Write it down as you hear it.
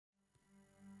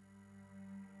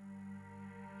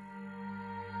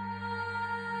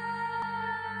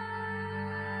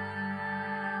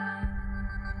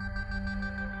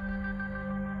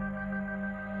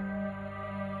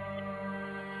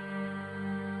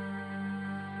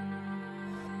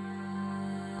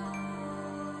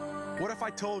What if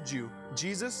I told you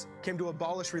Jesus came to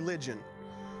abolish religion?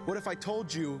 What if I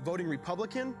told you voting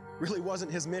Republican really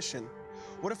wasn't his mission?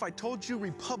 What if I told you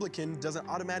Republican doesn't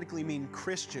automatically mean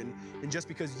Christian, and just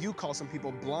because you call some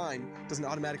people blind doesn't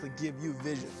automatically give you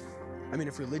vision? I mean,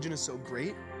 if religion is so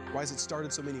great, why has it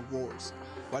started so many wars?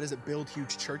 Why does it build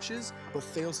huge churches but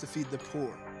fails to feed the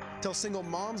poor? Tell single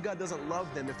moms God doesn't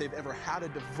love them if they've ever had a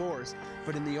divorce,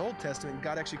 but in the Old Testament,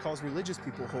 God actually calls religious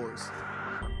people whores.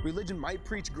 Religion might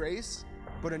preach grace,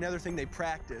 but another thing they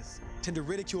practice, tend to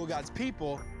ridicule God's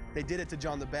people. They did it to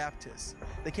John the Baptist.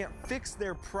 They can't fix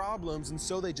their problems, and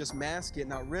so they just mask it,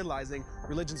 not realizing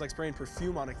religion's like spraying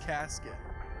perfume on a casket.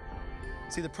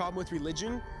 See, the problem with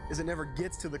religion is it never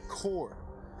gets to the core.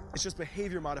 It's just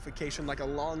behavior modification, like a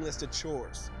long list of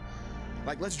chores.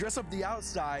 Like, let's dress up the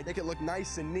outside, make it look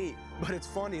nice and neat. But it's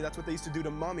funny, that's what they used to do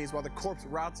to mummies while the corpse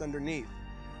rots underneath.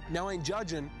 Now, I ain't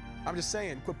judging, I'm just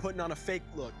saying, quit putting on a fake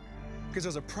look. Because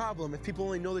there's a problem if people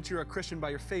only know that you're a Christian by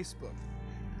your Facebook.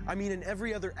 I mean, in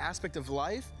every other aspect of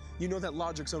life, you know that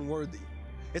logic's unworthy.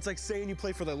 It's like saying you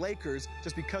play for the Lakers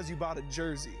just because you bought a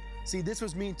jersey. See, this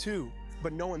was me too,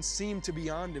 but no one seemed to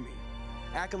be on to me.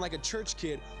 Acting like a church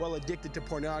kid while addicted to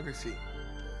pornography.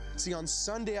 See, on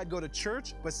Sunday I'd go to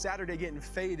church, but Saturday getting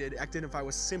faded, acting if I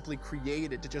was simply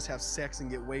created to just have sex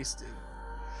and get wasted.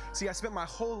 See, I spent my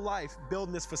whole life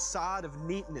building this facade of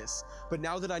neatness, but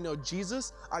now that I know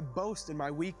Jesus, I boast in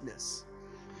my weakness.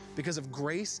 Because if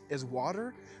grace is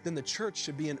water, then the church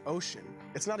should be an ocean.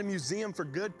 It's not a museum for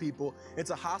good people,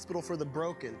 it's a hospital for the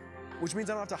broken. Which means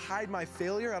I don't have to hide my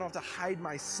failure, I don't have to hide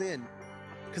my sin.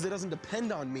 Because it doesn't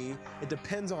depend on me, it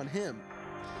depends on Him.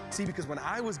 See, because when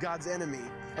I was God's enemy,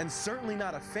 and certainly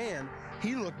not a fan,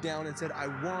 He looked down and said, I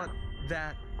want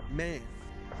that man.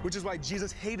 Which is why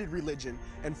Jesus hated religion,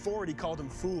 and for it He called them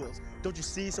fools. Don't you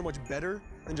see so much better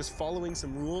than just following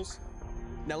some rules?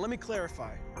 Now let me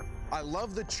clarify. I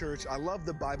love the church, I love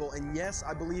the Bible, and yes,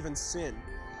 I believe in sin.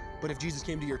 But if Jesus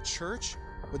came to your church,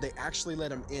 would they actually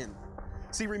let Him in?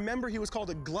 See, remember He was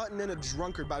called a glutton and a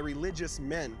drunkard by religious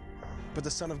men. But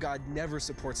the Son of God never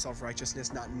supports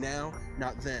self-righteousness, not now,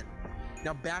 not then.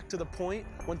 Now back to the point,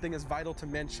 one thing is vital to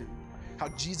mention. How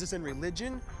Jesus and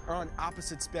religion are on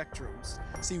opposite spectrums.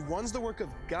 See, one's the work of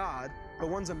God, but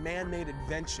one's a man-made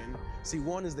invention. See,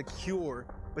 one is the cure,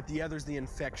 but the other's the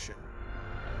infection.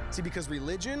 See, because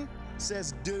religion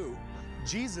says do,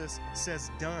 Jesus says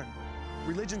done.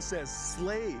 Religion says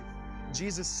slave,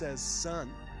 Jesus says son.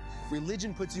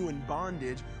 Religion puts you in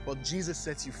bondage, while Jesus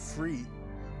sets you free.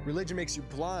 Religion makes you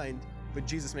blind, but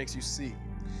Jesus makes you see.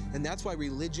 And that's why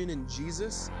religion and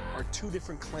Jesus are two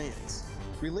different clans.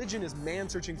 Religion is man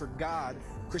searching for God.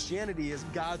 Christianity is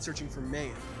God searching for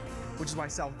man. Which is why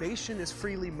salvation is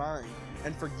freely mine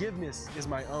and forgiveness is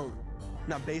my own.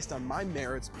 Not based on my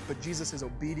merits, but Jesus'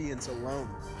 obedience alone.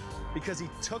 Because He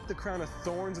took the crown of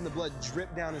thorns and the blood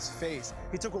dripped down His face.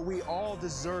 He took what we all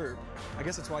deserve. I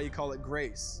guess that's why you call it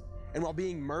grace. And while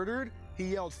being murdered, He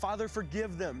yelled, Father,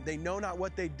 forgive them. They know not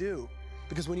what they do.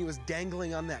 Because when He was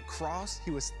dangling on that cross,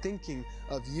 He was thinking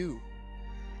of you.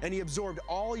 And He absorbed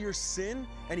all your sin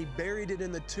and He buried it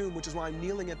in the tomb, which is why I'm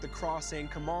kneeling at the cross saying,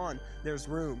 come on, there's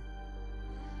room.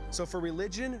 So for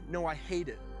religion, no, I hate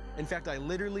it. In fact, I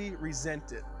literally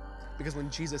resent it. Because when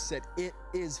Jesus said, it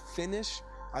is finished,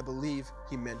 I believe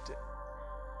He meant it.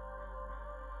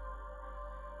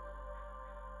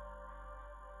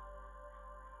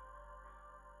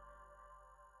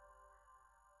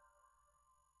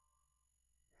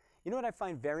 You know what I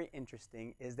find very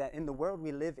interesting is that in the world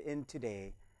we live in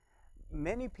today,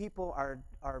 many people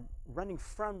are running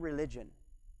from religion.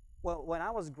 Well, when I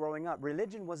was growing up,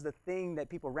 religion was the thing that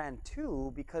people ran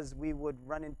to because we would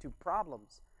run into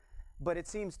problems. But it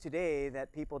seems today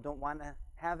that people don't want to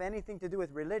have anything to do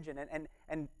with religion,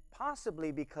 and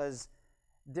possibly because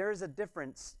there's a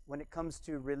difference when it comes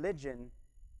to religion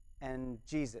and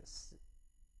Jesus.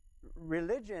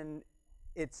 Religion,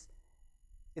 it's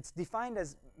defined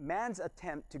as man's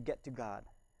attempt to get to God,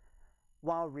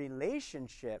 while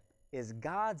relationship is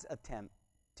God's attempt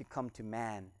to come to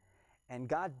man. And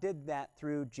God did that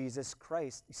through Jesus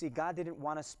Christ. You see, God didn't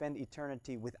want to spend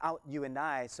eternity without you and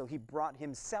I, so He brought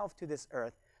Himself to this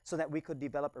earth so that we could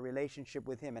develop a relationship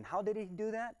with Him. And how did He do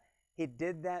that? He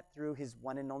did that through His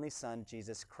one and only Son,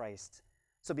 Jesus Christ.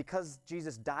 So because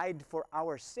Jesus died for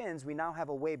our sins, we now have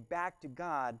a way back to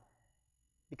God,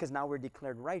 because now we're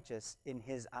declared righteous in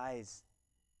His eyes.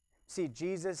 See,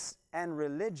 Jesus and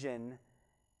religion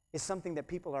is something that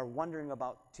people are wondering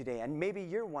about today, and maybe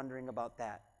you're wondering about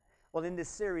that. Well, in this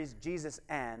series, Jesus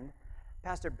and,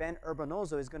 Pastor Ben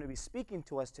Urbanozo is going to be speaking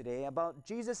to us today about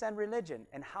Jesus and religion,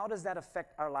 and how does that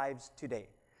affect our lives today.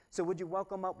 So would you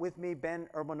welcome up with me Ben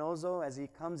Urbanozo as he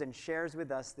comes and shares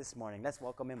with us this morning. Let's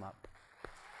welcome him up.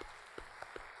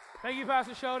 Thank you,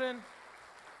 Pastor Sheldon.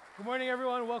 Good morning,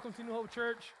 everyone. Welcome to New Hope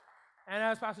Church. And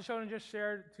as Pastor Sheldon just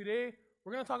shared, today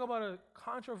we're going to talk about a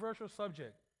controversial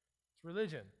subject. It's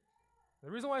religion.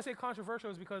 The reason why I say controversial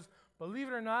is because, believe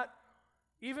it or not,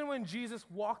 even when Jesus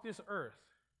walked this earth,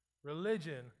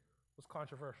 religion was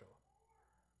controversial.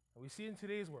 And we see it in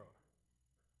today's world.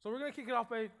 So we're going to kick it off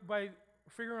by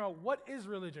figuring out, what is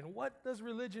religion? What does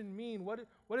religion mean? What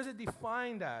is it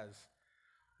defined as?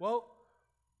 Well,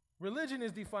 religion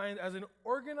is defined as an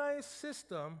organized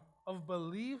system of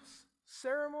beliefs,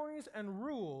 ceremonies, and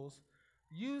rules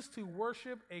used to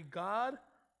worship a god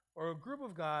or a group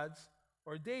of gods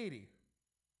or deity.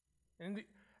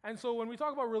 And so when we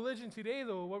talk about religion today,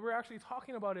 though, what we're actually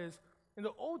talking about is, in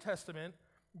the Old Testament,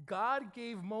 God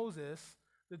gave Moses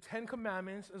the 10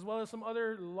 Commandments, as well as some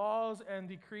other laws and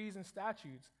decrees and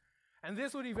statutes. And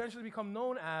this would eventually become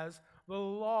known as the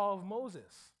Law of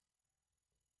Moses.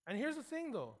 And here's the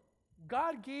thing, though.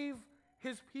 God gave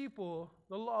his people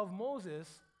the Law of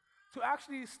Moses to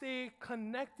actually stay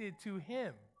connected to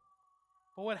him.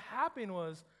 But what happened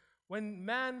was, when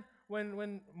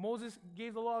Moses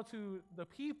gave the law to the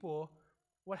people,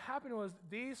 what happened was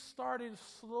they started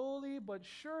slowly but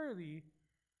surely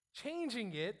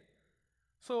changing it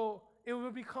so it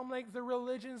would become like the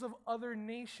religions of other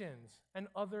nations and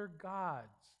other gods.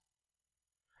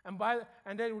 And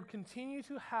then it would continue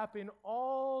to happen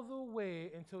all the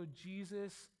way until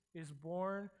Jesus is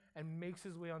born and makes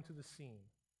his way onto the scene.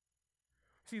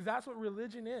 See, that's what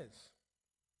religion is.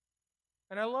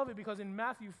 And I love it because in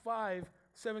Matthew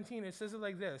 5:17, it says it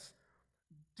like this: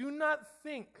 "Do not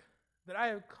think that I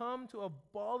have come to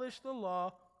abolish the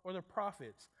law or the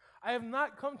prophets. I have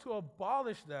not come to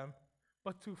abolish them,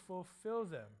 but to fulfill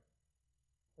them."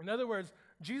 In other words,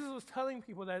 Jesus was telling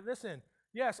people that, listen,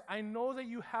 yes, I know that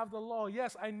you have the law.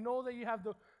 Yes, I know that you have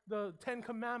the 10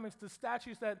 Commandments, the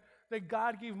statutes that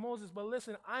God gave Moses. But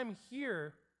listen, I'm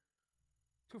here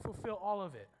to fulfill all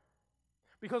of it.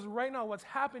 Because right now what's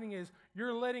happening is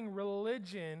you're letting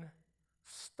religion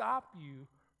stop you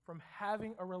from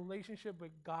having a relationship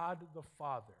with God the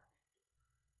Father.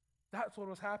 That's what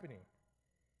was happening.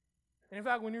 And in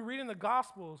fact, when you read in the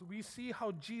Gospels, we see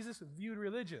how Jesus viewed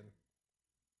religion.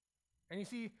 And you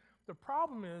see, the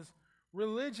problem is,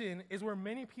 religion is where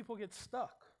many people get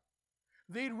stuck.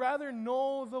 They'd rather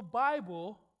know the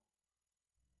Bible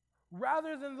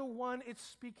rather than the one it's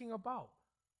speaking about.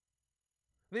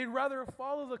 They'd rather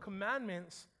follow the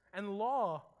commandments and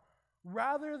law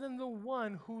rather than the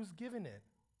one who's given it.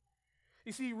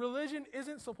 You see, religion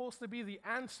isn't supposed to be the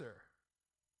answer.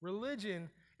 Religion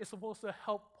is supposed to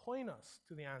help point us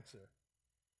to the answer.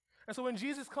 And so when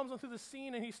Jesus comes onto the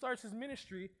scene and he starts his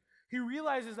ministry, he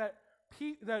realizes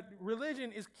that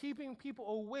religion is keeping people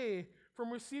away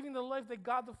from receiving the life that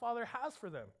God the Father has for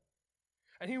them.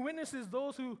 And he witnesses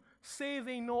those who say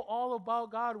they know all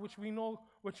about God, which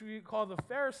we call the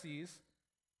Pharisees.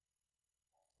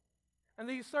 And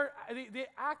they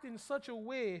act in such a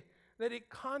way that it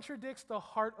contradicts the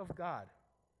heart of God.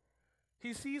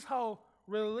 He sees how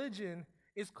religion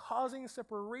is causing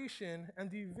separation and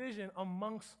division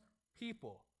amongst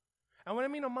people. And when I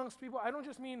mean amongst people, I don't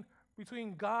just mean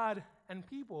between God and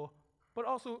people, but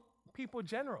also people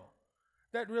general.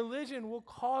 That religion will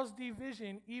cause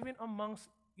division even amongst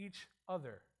each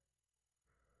other.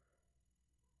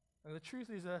 And the truth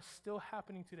is that's still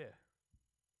happening today.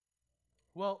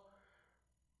 Well,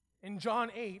 in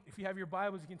John 8, if you have your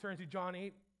Bibles, you can turn to John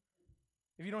 8.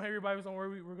 If you don't have your Bibles, don't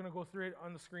worry, we're going to go through it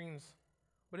on the screens.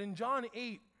 But in John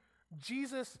 8,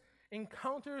 Jesus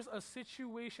encounters a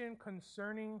situation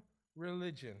concerning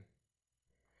religion.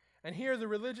 And here the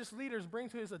religious leaders bring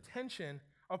to his attention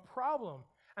a problem,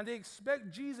 and they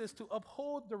expect Jesus to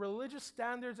uphold the religious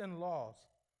standards and laws.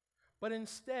 But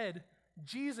instead,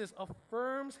 Jesus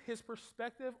affirms his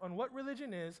perspective on what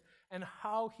religion is and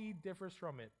how he differs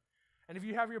from it. And if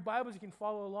you have your Bibles, you can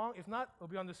follow along. If not, it'll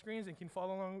be on the screens and you can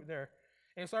follow along there.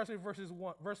 And it starts with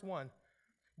verse 1.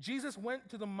 Jesus went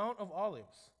to the Mount of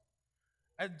Olives.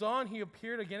 At dawn, he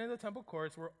appeared again in the temple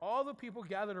courts where all the people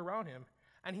gathered around him,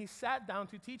 and he sat down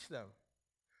to teach them.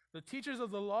 The teachers of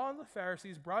the law and the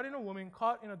Pharisees brought in a woman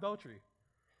caught in adultery.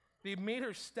 They made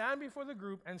her stand before the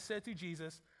group and said to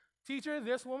Jesus, "Teacher,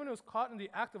 this woman was caught in the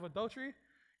act of adultery.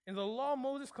 In the law,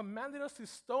 Moses commanded us to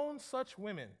stone such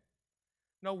women.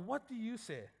 Now, what do you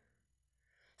say?"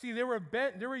 See, they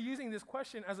were using this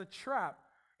question as a trap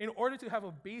in order to have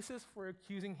a basis for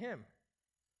accusing him.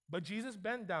 But Jesus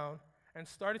bent down and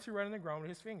started to write on the ground with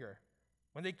his finger.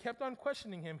 When they kept on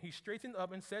questioning him, he straightened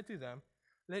up and said to them,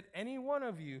 "Let any one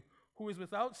of you who is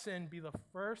without sin be the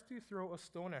first to throw a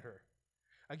stone at her."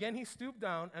 Again he stooped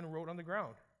down and wrote on the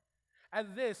ground.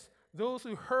 At this, those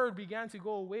who heard began to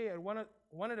go away at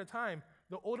one at a time,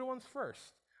 the older ones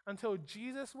first, until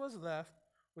Jesus was left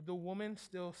with the woman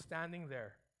still standing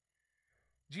there.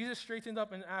 Jesus straightened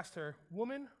up and asked her,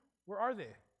 "Woman, where are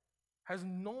they? Has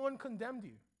no one condemned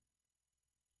you?"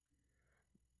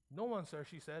 "No one, sir,"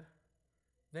 she said.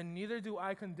 "Then neither do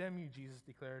I condemn you," Jesus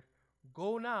declared.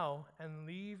 "Go now and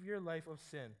leave your life of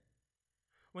sin."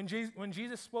 When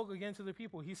Jesus spoke again to the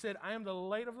people, he said, "I am the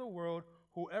light of the world.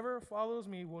 Whoever follows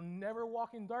me will never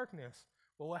walk in darkness,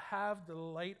 but will have the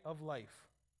light of life."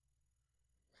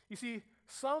 You see,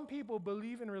 some people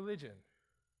believe in religion,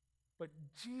 but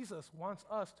Jesus wants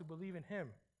us to believe in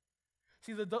him.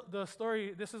 See, the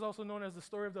story, this is also known as the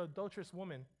story of the adulterous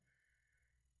woman.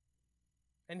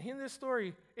 And in this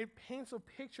story, it paints a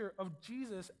picture of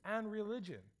Jesus and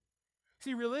religion.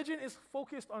 See, religion is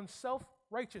focused on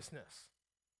self-righteousness.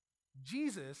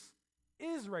 Jesus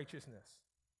is righteousness.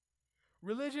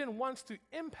 Religion wants to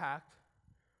impact,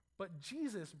 but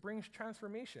Jesus brings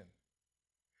transformation.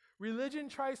 Religion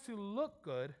tries to look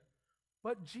good,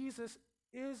 but Jesus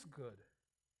is good.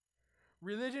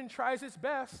 Religion tries its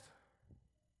best,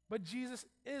 but Jesus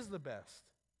is the best.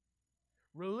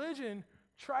 Religion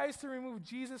tries to remove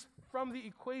Jesus from the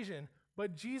equation,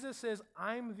 but Jesus says,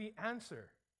 "I'm the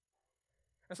answer."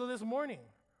 And so this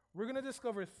morning, we're going to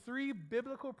discover 3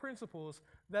 biblical principles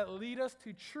that lead us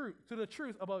to the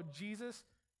truth about Jesus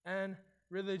and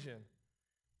religion.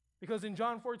 Because in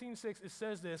John 14:6, it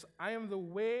says this, "I am the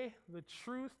way, the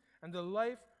truth, and the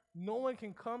life. No one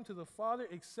can come to the Father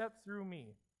except through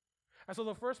me." And so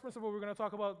the first principle we're going to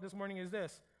talk about this morning is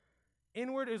this: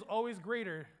 inward is always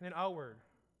greater than outward.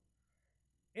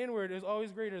 Inward is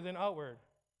always greater than outward.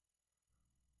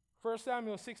 1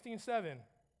 Samuel 16:7.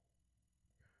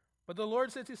 "But the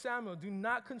Lord said to Samuel, 'Do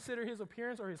not consider his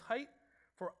appearance or his height,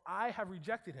 for I have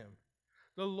rejected him.'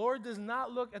 The Lord does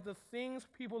not look at the things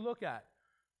people look at.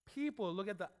 People look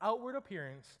at the outward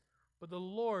appearance, but the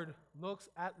Lord looks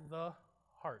at the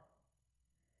heart."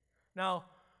 Now,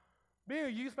 being a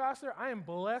youth pastor, I am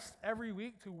blessed every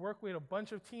week to work with a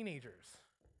bunch of teenagers.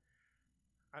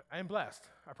 I am blessed,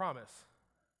 I promise.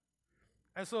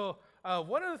 And so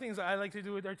one of the things that I like to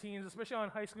do with our teens, especially on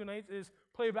high school nights, is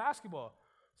play basketball.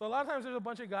 So a lot of times there's a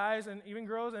bunch of guys and even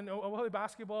girls, and we'll play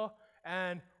basketball,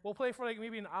 and we'll play for like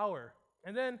maybe an hour.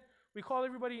 And then we call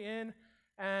everybody in,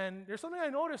 and there's something I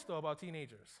noticed, though, about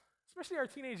teenagers, especially our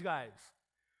teenage guys.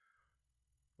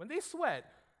 When they sweat,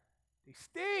 they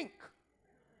stink.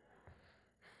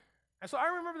 And so I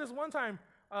remember this one time,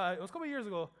 it was a couple years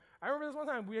ago. I remember this one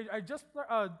time,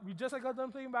 we just got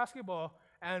done playing basketball,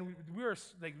 and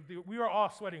we were all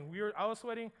sweating. I was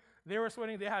sweating, they were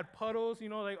sweating. They had puddles,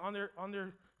 like on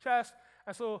their chest.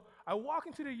 And so I walk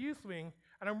into the youth wing,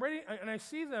 and I'm ready, and I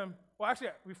see them. Well,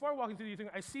 actually, before I walk into the youth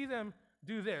wing, I see them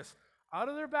do this. Out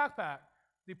of their backpack,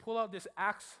 they pull out this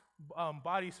Axe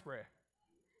body spray.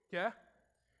 Yeah?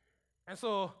 And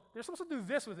so they're supposed to do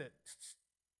this with it.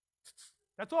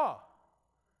 That's all.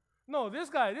 No, this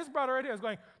brother right here is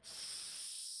going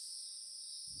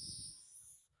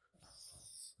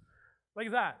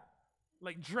like that,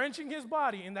 like drenching his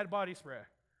body in that body spray.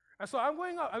 And so I'm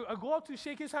going up, I go up to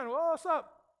shake his hand. "Oh, what's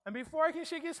up?" And before I can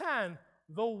shake his hand,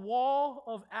 the wall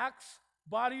of Axe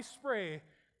body spray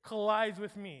collides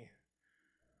with me.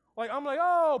 I'm like,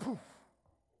 "Oh, poof."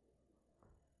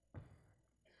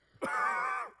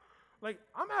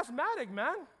 I'm asthmatic,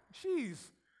 man.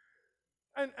 Jeez.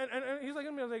 And he's like, I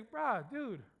was like, "Bruh,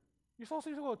 dude, you're supposed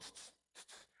to go tsk, tsk,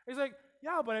 tsk." He's like,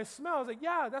 "Yeah, but I smell." I was like,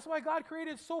 "Yeah, that's why God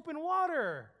created soap and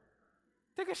water.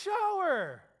 Take a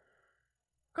shower."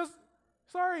 Because,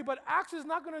 sorry, but Axe is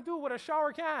not going to do what a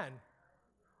shower can.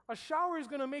 A shower is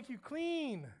going to make you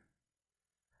clean.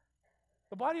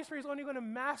 The body spray is only going to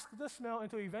mask the smell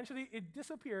until eventually it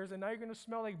disappears, and now you're going to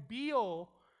smell like BO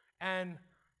and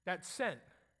that scent,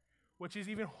 which is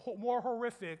even more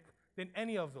horrific than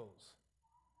any of those.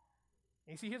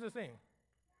 And you see, here's the thing.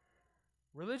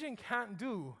 Religion can't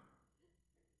do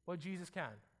what Jesus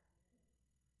can.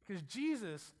 Because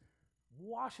Jesus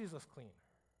washes us clean.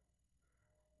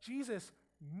 Jesus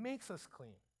makes us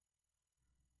clean.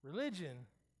 Religion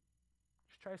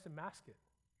just tries to mask it.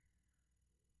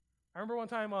 I remember one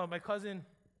time my cousin,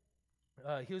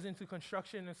 he was into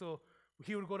construction, and so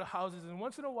he would go to houses, and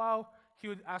once in a while, he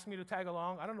would ask me to tag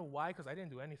along. I don't know why, because I didn't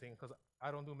do anything, because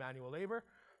I don't do manual labor.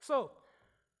 So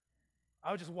I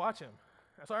would just watch him.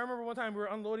 And so I remember one time we were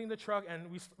unloading the truck,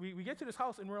 and we get to this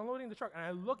house, and we're unloading the truck, and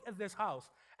I look at this house,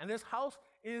 and this house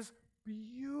is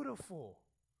beautiful.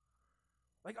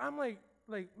 I'm like,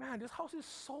 like, man, this house is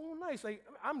so nice. Like,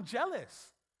 I'm jealous.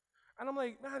 And I'm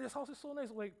like, man, this house is so nice.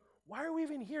 Like, why are we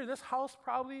even here? This house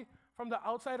probably, from the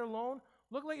outside alone,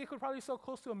 looked like it could probably sell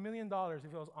close to $1 million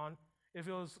if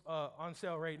it was on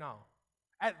sale right now.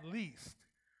 At least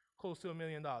close to $1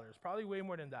 million. Probably way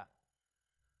more than that.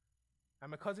 And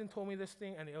my cousin told me this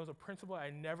thing, and it was a principle I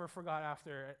never forgot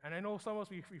after. And I know some of us,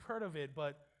 we've heard of it,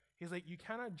 but he's like, you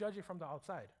cannot judge it from the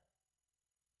outside.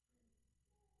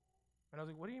 And I was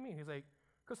like, what do you mean? He's like,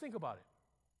 because think about it.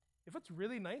 If it's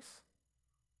really nice,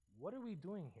 what are we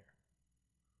doing here?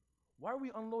 Why are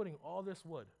we unloading all this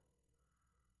wood?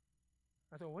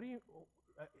 I thought, what do you,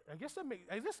 I guess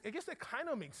that kind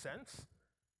of makes sense.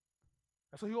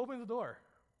 And so he opens the door,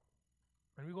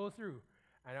 and we go through.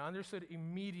 And I understood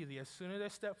immediately, as soon as I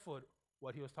stepped foot,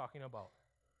 what he was talking about.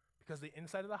 Because the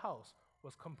inside of the house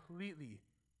was completely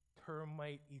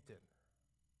termite eaten.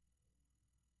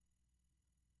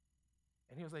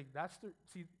 And he was like,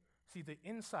 see the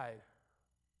inside,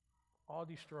 all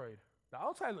destroyed. The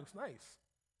outside looks nice.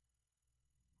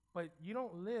 But you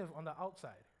don't live on the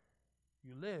outside.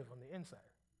 You live on the inside.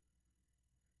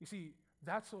 You see,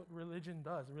 that's what religion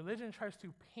does. Religion tries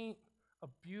to paint a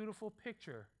beautiful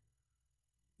picture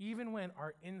even when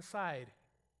our inside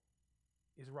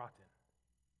is rotten.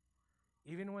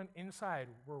 Even when inside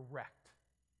we're wrecked.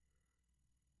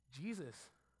 Jesus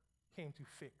came to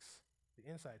fix the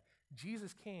inside.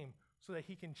 Jesus came so that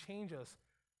he can change us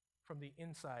from the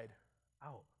inside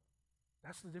out.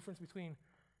 That's the difference between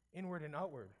inward and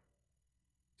outward.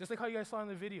 Just like how you guys saw in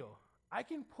the video. I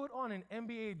can put on an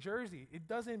NBA jersey. It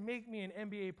doesn't make me an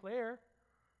NBA player.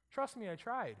 Trust me, I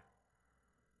tried.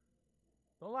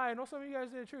 Don't lie, I know some of you guys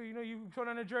did it too. You know, you put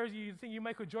on a jersey, you think you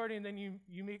Michael Jordan, and then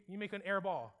you make an air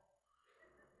ball.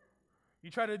 You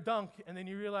try to dunk, and then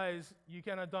you realize you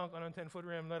cannot dunk on a 10-foot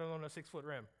rim, let alone a 6-foot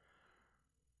rim.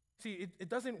 See, it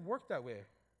doesn't work that way.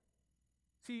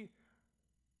 See,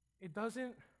 it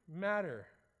doesn't matter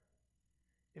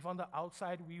if on the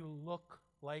outside we look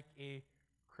like a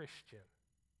Christian.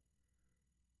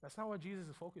 That's not what Jesus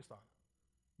is focused on.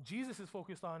 Jesus is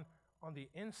focused on the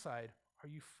inside. Are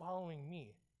you following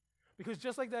me? Because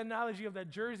just like the analogy of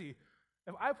that jersey,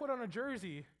 if I put on a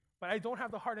jersey, but I don't have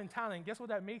the heart and talent, guess what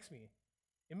that makes me?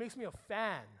 It makes me a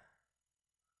fan.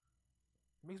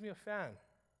 It makes me a fan.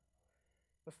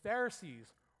 The Pharisees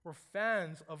were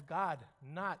fans of God,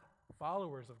 not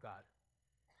followers of God.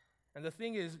 And the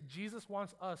thing is, Jesus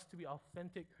wants us to be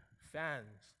authentic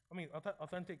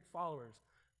authentic followers,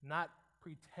 not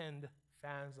pretend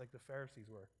fans like the Pharisees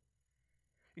were.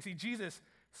 You see, Jesus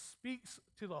speaks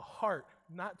to the heart,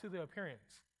 not to the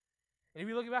appearance. And if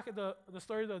you look back at the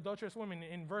story of the adulterous woman,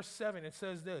 in verse 7, it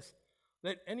says this,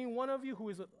 "Let any one of you who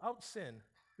is without sin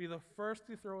be the first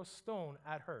to throw a stone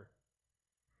at her."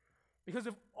 Because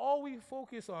if all we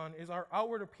focus on is our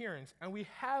outward appearance and we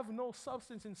have no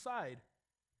substance inside,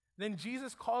 then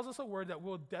Jesus calls us a word that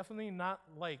we'll definitely not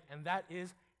like, and that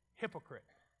is hypocrite.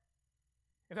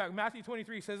 In fact, Matthew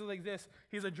 23 says it like this.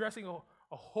 He's addressing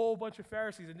a whole bunch of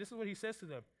Pharisees, and this is what he says to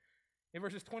them. In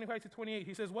verses 25 to 28,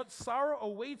 he says, "What sorrow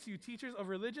awaits you, teachers of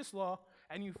religious law,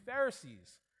 and you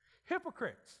Pharisees,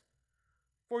 hypocrites!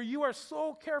 For you are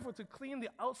so careful to clean the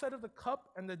outside of the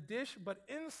cup and the dish, but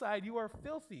inside you are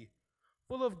filthy,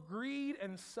 full of greed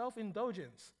and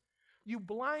self-indulgence. You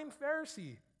blind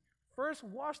Pharisee, first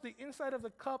wash the inside of the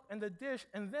cup and the dish,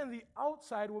 and then the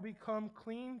outside will become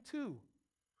clean too.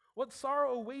 What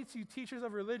sorrow awaits you, teachers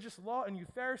of religious law, and you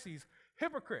Pharisees,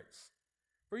 hypocrites!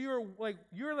 For you're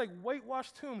like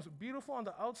whitewashed tombs, beautiful on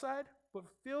the outside, but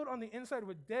filled on the inside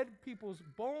with dead people's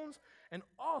bones and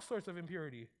all sorts of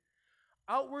impurity.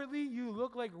 Outwardly you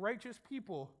look like righteous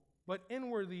people, but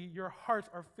inwardly your hearts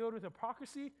are filled with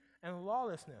hypocrisy and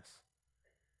lawlessness."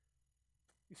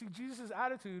 You see, Jesus'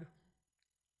 attitude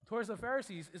towards the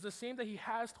Pharisees is the same that he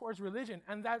has towards religion,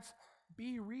 and that's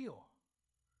be real.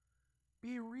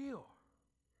 Be real.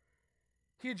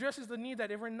 He addresses the need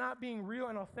that if we're not being real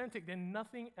and authentic, then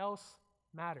nothing else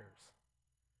matters.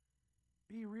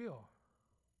 Be real.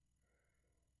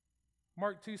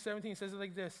 Mark 2:17 says it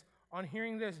like this. "On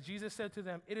hearing this, Jesus said to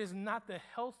them, 'It is not the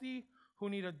healthy who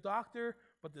need a doctor,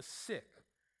 but the sick.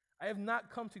 I have not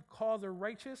come to call the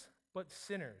righteous, but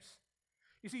sinners.'"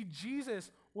 You see,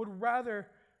 Jesus would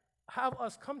rather have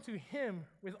us come to him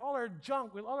with all our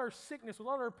junk, with all our sickness, with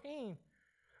all our pain,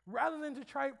 rather than to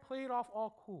try to play it off all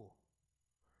cool.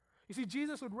 You see,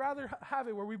 Jesus would rather have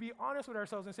it where we be honest with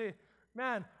ourselves and say,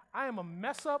 "Man, I am a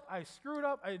mess up, I screwed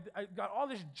up, I got all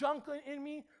this junk in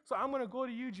me, so I'm going to go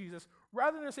to you, Jesus,"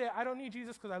 rather than say, "I don't need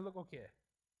Jesus because I look okay."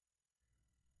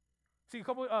 See, a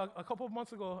couple of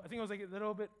months ago, I think it was like a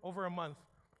little bit over a month,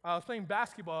 I was playing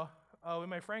basketball with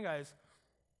my friend guys,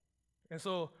 And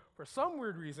so, for some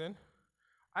weird reason,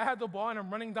 I had the ball and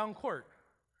I'm running down court,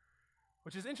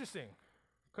 which is interesting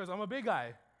because I'm a big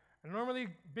guy. And normally,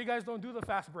 big guys don't do the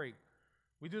fast break.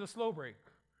 We do the slow break.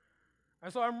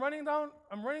 And so I'm running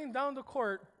down the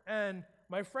court, and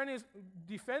my friend is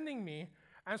defending me.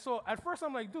 And so at first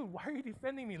I'm like, dude, why are you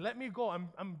defending me? Let me go.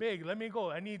 I'm big. Let me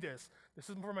go. I need this. This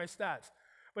is for my stats.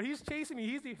 But he's chasing me.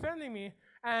 He's defending me.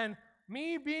 And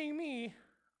me being me,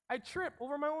 I trip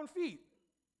over my own feet.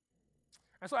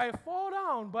 And so I fall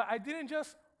down, but I didn't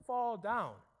just fall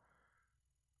down.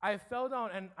 I fell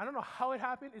down, and I don't know how it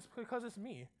happened. It's because it's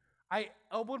me. I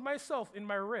elbowed myself in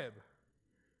my rib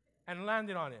and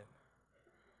landed on it.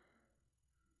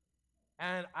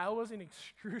 And I was in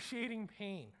excruciating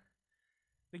pain.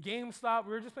 The game stopped.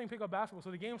 We were just playing pickup basketball,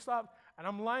 so the game stopped, and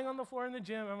I'm lying on the floor in the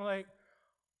gym. I'm like,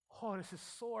 oh, this is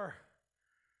sore.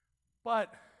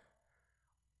 But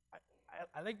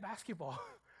I like basketball.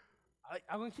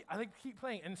 I like to keep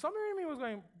playing. And something in me was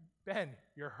going, Ben,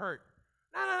 you're hurt.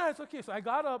 No, it's okay. So I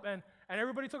got up, and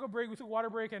everybody took a break. We took a water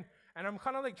break, and I'm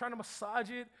kind of like trying to massage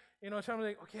it, trying to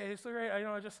like, okay, it's all right.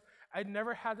 I'd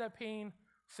never had that pain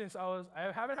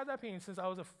I haven't had that pain since I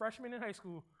was a freshman in high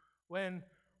school when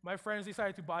my friends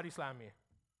decided to body slam me.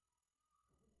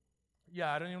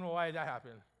 Yeah, I don't even know why that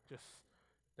happened. Just,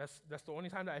 that's the only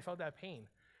time that I felt that pain.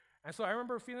 And so I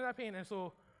remember feeling that pain, and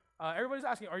so everybody's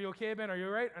asking, are you okay, Ben? Are you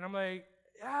all right? And I'm like,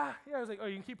 yeah. I was like, oh,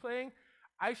 you can keep playing?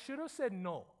 I should have said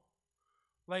no.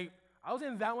 Like, I was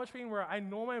in that much pain where I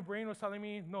know my brain was telling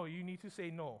me, no, you need to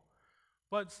say no.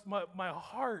 But my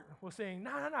heart was saying,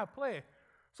 nah, play.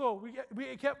 So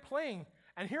we kept playing.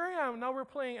 And here I am, now we're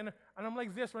playing, and I'm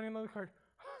like this, running another card.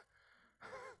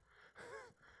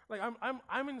 Like,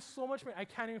 I'm in so much pain, I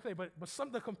can't even play. But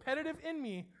the competitive in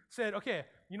me said, okay,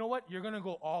 you know what? You're going to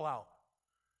go all out.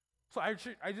 So I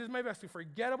did my best to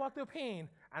forget about the pain,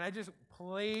 and I just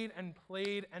played and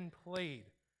played and played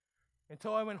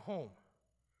until I went home.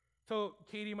 So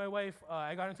Katie, my wife,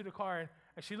 I got into the car,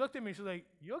 and she looked at me. She's like,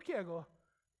 you okay? I go,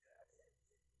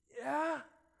 yeah,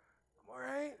 I'm all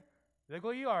right. They go,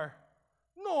 ER.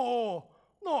 No,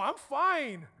 I'm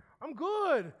fine. I'm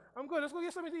good. Let's go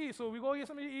get something to eat. So we go get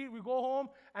something to eat. We go home,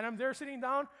 and I'm there sitting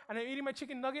down, and I'm eating my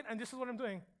chicken nugget, and this is what I'm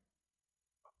doing.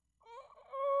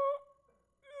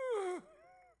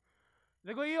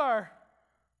 They go, ER.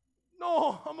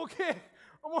 No, I'm okay.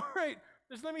 I'm all right.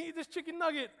 Just let me eat this chicken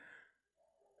nugget.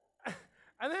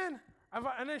 And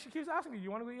then she keeps asking me, do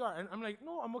you want to go ER? And I'm like,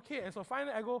 no, I'm okay. And so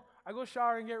finally I go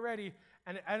shower and get ready,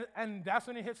 and that's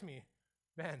when it hits me.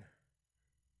 Ben,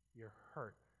 you're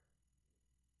hurt.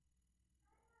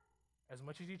 As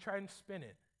much as you try and spin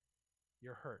it,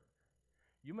 you're hurt.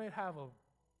 You might have a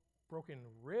broken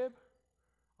rib,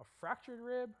 a fractured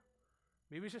rib,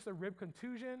 maybe it's just a rib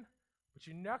contusion, but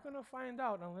you're not going to find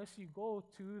out unless you go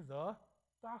to the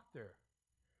doctor.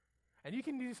 And you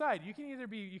can decide, you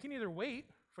can either wait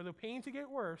for the pain to get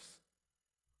worse,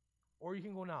 or you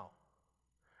can go now.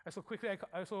 And so quickly,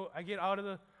 I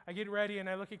get ready, and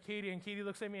I look at Katie, and Katie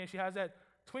looks at me, and she has that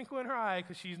twinkle in her eye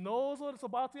because she knows what's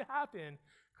about to happen.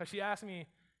 Because she asked me,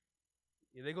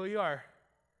 they go ER.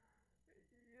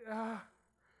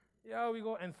 Yeah, we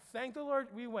go. And thank the Lord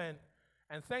we went.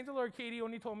 And thank the Lord Katie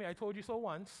only told me, I told you so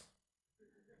once.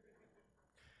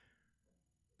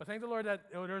 But thank the Lord that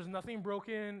there was nothing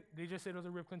broken. They just said it was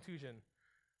a rib contusion.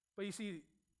 But you see,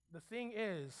 the thing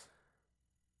is,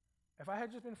 if I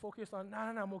had just been focused on, no,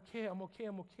 I'm okay,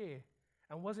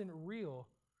 and wasn't real,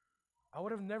 I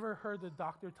would have never heard the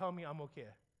doctor tell me I'm okay.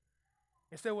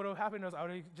 Instead, what would have happened was I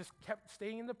would have just kept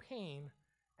staying in the pain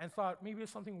and thought maybe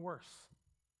it's something worse.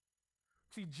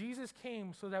 See, Jesus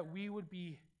came so that we would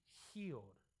be healed.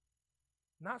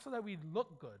 Not so that we'd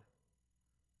look good,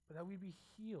 but that we'd be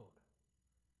healed.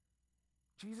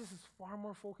 Jesus is far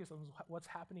more focused on what's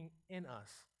happening in us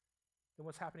than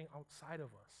what's happening outside of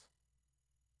us.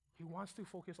 He wants to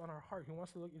focus on our heart. He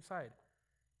wants to look inside.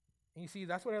 And you see,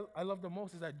 that's what I love the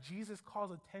most, is that Jesus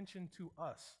calls attention to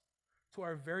us, to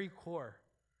our very core.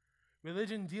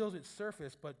 Religion deals with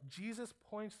surface, but Jesus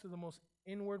points to the most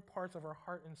inward parts of our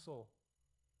heart and soul.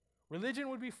 Religion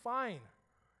would be fine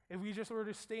if we just were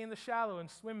to stay in the shallow and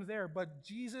swim there, but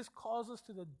Jesus calls us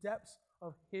to the depths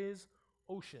of his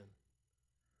ocean.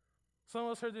 Some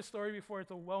of us heard this story before.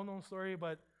 It's a well-known story,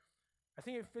 but I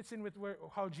think it fits in with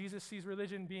how Jesus sees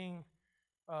religion being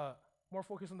more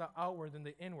focused on the outward than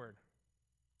the inward.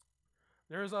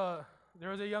 There was a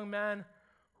young man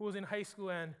who was in high school,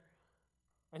 and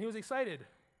he was excited.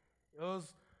 It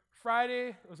was Friday.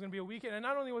 It was going to be a weekend, and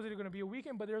not only was it going to be a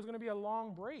weekend, but there was going to be a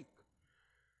long break.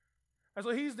 And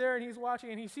so he's there, and he's watching,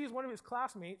 and he sees one of his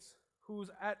classmates who's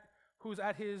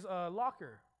at his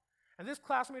locker. And this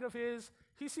classmate of his,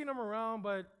 he's seen him around,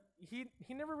 but he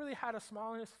never really had a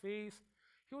smile on his face.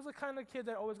 He was the kind of kid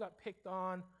that always got picked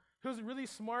on. He was really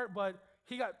smart, but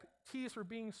he got teased for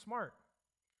being smart.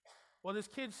 Well, this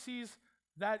kid sees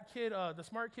that kid, the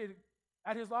smart kid,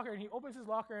 at his locker, and he opens his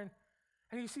locker,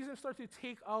 and he sees him start to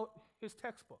take out his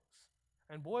textbooks.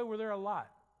 And boy, were there a lot.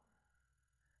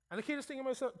 And the kid is thinking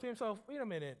to himself, wait a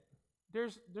minute,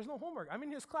 there's no homework. I'm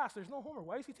in his class, there's no homework.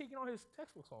 Why is he taking all his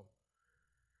textbooks home?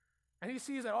 And he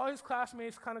sees that all his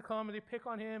classmates kind of come and they pick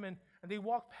on him and they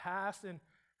walk past and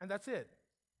that's it.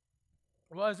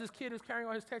 Well, as this kid is carrying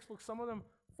all his textbooks, some of them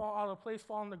fall out of place,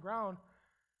 fall on the ground.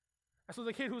 And so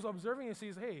the kid who's observing it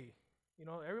sees, hey,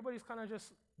 everybody's kind of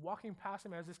just walking past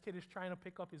him as this kid is trying to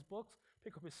pick up his books,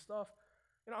 pick up his stuff.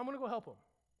 I'm going to go help him.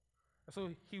 And so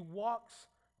he walks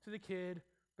to the kid,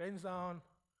 bends down,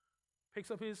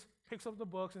 picks up the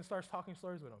books and starts talking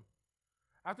stories with him.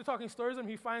 After talking stories with him,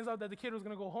 he finds out that the kid was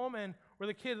going to go home, and where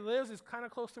the kid lives is kind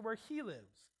of close to where he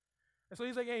lives. And so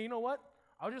he's like, hey, you know what?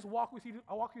 I'll just walk with you.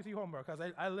 I'll walk you home, bro, because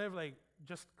I live like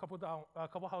just a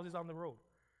couple houses down the road.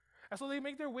 And so they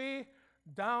make their way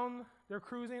down. They're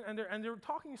cruising, and they're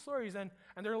talking stories, and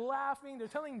they're laughing. They're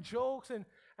telling jokes, and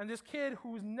this kid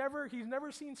he's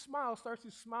never seen smile starts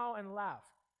to smile and laugh.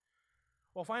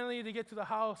 Well, finally they get to the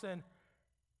house, and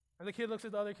the kid looks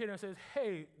at the other kid and says,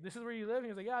 hey, this is where you live? And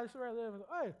he's like, yeah, this is where I live.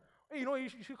 Like, hey, you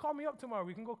should call me up tomorrow.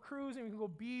 We can go cruising, we can go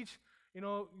beach,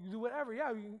 do whatever.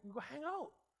 Yeah, we can go hang out.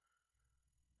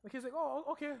 The kid's like, oh,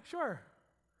 okay, sure.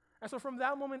 And so from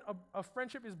that moment, a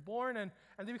friendship is born, and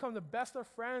they become the best of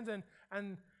friends, and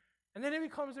then it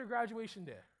becomes their graduation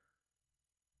day.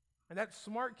 And that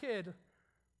smart kid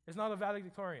is not a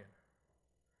valedictorian.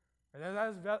 And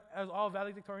as all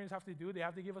valedictorians have to do, they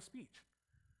have to give a speech.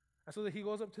 And so he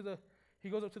goes up to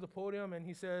the podium and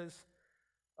he says,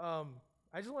 I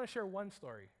just want to share one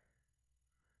story.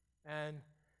 And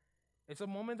it's a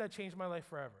moment that changed my life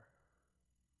forever.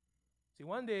 See,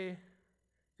 one day,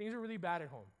 things were really bad at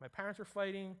home. My parents were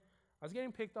fighting. I was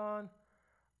getting picked on.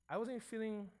 I wasn't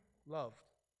feeling loved.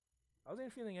 I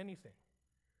wasn't feeling anything.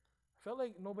 I felt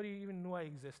like nobody even knew I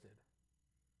existed.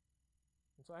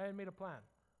 And so I had made a plan.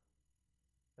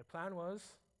 The plan was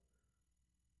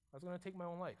I was going to take my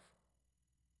own life.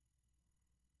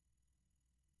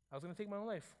 I was going to take my own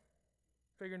life.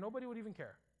 Figured nobody would even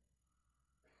care.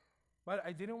 But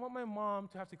I didn't want my mom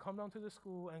to have to come down to the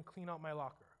school and clean out my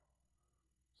locker.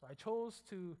 So I chose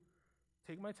to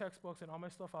take my textbooks and all my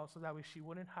stuff out so that way she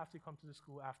wouldn't have to come to the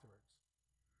school afterwards.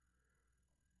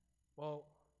 Well,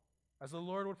 as the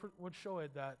Lord would show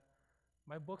it, that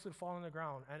my books would fall on the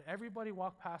ground, and everybody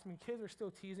walked past me. Kids are still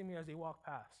teasing me as they walk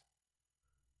past.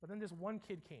 But then this one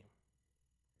kid came,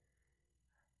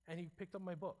 and he picked up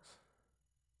my books.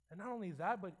 And not only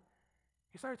that, but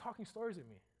he started talking stories with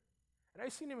me. And I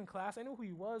seen him in class. I knew who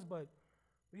he was, but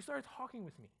he started talking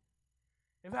with me.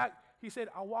 In fact, he said,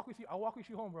 I'll walk with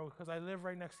you home, bro, because I live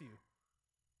right next to you.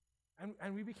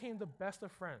 And we became the best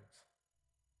of friends.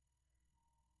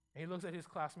 And he looks at his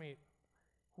classmate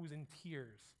who's in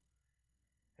tears.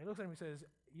 And he looks at him and says,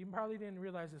 you probably didn't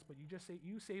realize this, but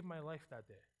you saved my life that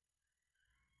day.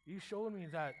 You showed me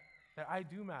that I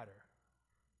do matter.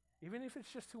 Even if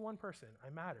it's just to one person,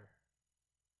 I matter.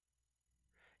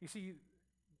 You see,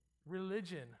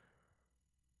 religion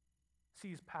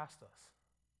sees past us.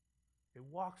 It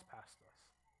walks past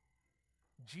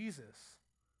us. Jesus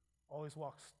always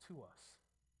walks to us.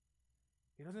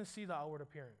 He doesn't see the outward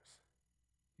appearance.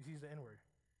 He sees the inward.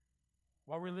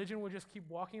 While religion will just keep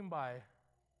walking by,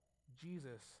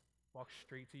 Jesus walks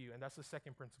straight to you. And that's the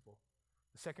second principle.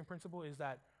 The second principle is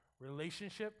that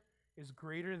relationship is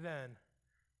greater than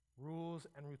rules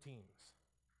and routines.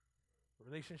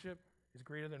 Relationship is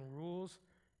greater than rules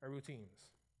and routines.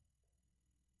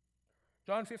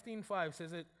 John 15:5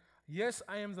 says it, yes,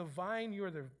 I am the vine, you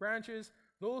are the branches.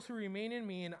 Those who remain in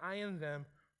me and I in them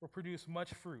will produce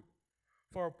much fruit.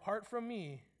 For apart from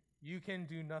me, you can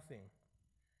do nothing.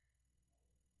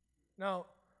 Now,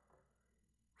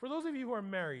 for those of you who are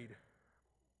married,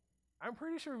 I'm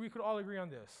pretty sure we could all agree on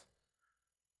this.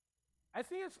 I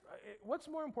think what's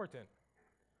more important?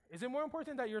 Is it more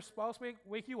important that your spouse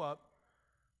wake you up,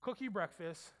 cook you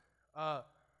breakfast,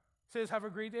 says have a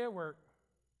great day at work,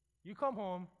 you come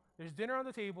home, there's dinner on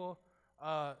the table,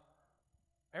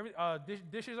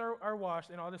 dishes are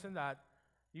washed and all this and that,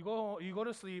 you go home, you go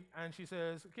to sleep, and she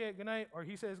says, okay, good night, or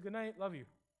he says, good night, love you.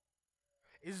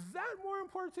 Is that more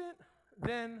important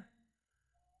than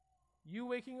you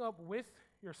waking up with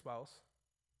your spouse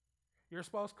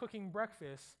cooking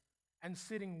breakfast and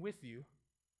sitting with you,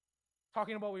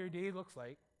 talking about what your day looks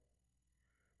like?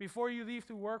 Before you leave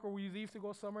to work or you leave to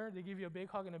go somewhere, they give you a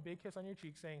big hug and a big kiss on your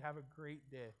cheek saying, have a great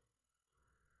day.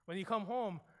 When you come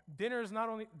home, dinner's not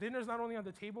only on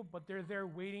the table, but they're there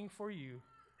waiting for you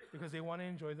because they want to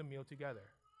enjoy the meal together.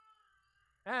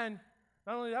 And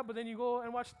not only that, but then you go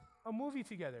and watch a movie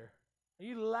together. And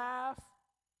you laugh,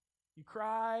 you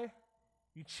cry,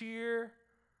 you cheer.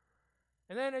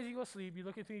 And then as you go sleep, you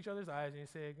look into each other's eyes and you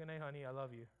say, good night, honey, I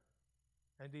love you.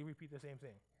 And they repeat the same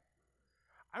thing.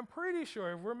 I'm pretty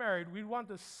sure if we're married, we'd want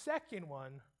the second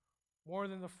one more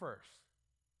than the first.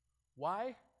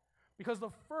 Why? Because the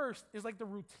first is like the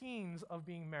routines of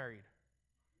being married.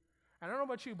 And I don't know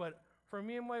about you, but for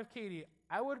me and my wife, Katie,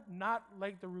 I would not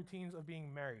like the routines of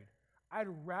being married. I'd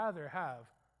rather have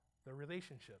the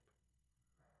relationship.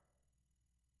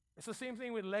 It's the same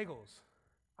thing with Legos.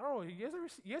 I don't know, you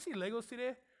guys see Legos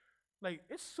today? Like,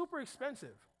 it's super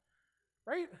expensive,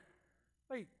 right?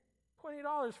 Like,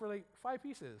 $20 for like 5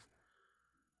 pieces.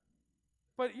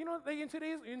 But you know, like in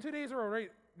today's world, right?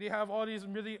 They have all these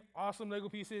really awesome Lego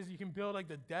pieces. You can build like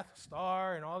the Death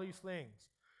Star and all these things.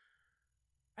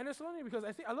 And it's funny because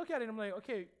I look at it and I'm like,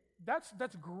 okay, that's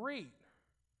great.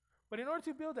 But in order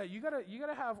to build that, you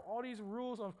gotta have all these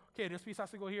rules of, okay, this piece has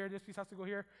to go here, this piece has to go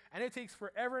here, and it takes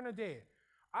forever and a day.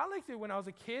 I liked it when I was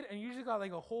a kid, and you usually got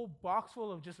like a whole box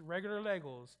full of just regular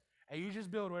Legos, and you just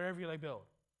build whatever you like build.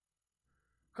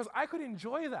 Because I could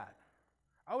enjoy that.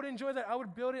 I would enjoy that. I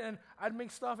would build it, and I'd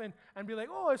make stuff and be like,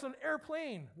 oh, it's an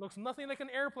airplane. Looks nothing like an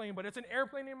airplane, but it's an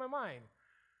airplane in my mind.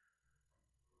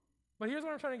 But here's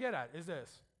what I'm trying to get at, is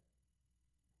this.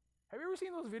 Have you ever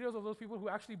seen those videos of those people who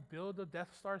actually build the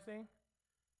Death Star thing,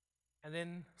 and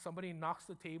then somebody knocks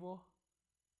the table,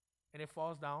 and it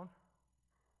falls down,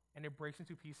 and it breaks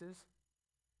into pieces?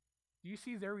 Do you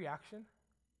see their reaction?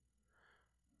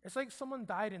 It's like someone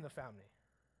died in the family.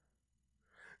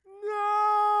 No!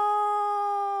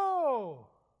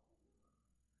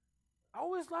 I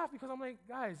always laugh because I'm like,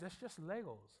 guys, that's just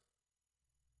Legos.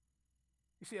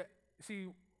 You see,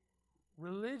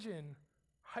 religion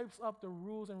hypes up the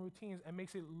rules and routines and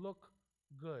makes it look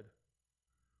good.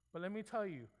 But let me tell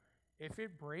you, if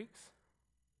it breaks,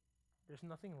 there's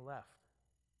nothing left.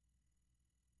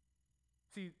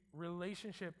 See,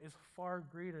 relationship is far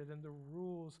greater than the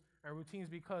rules and routines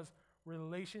because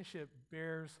relationship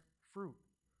bears fruit.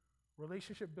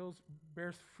 Relationship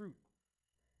bears fruit.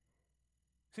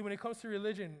 See, when it comes to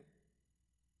religion,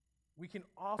 we can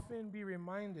often be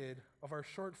reminded of our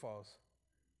shortfalls.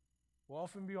 We'll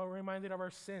often be reminded of our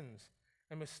sins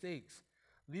and mistakes,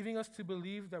 leaving us to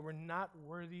believe that we're not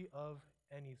worthy of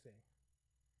anything.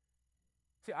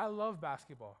 See, I love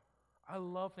basketball. I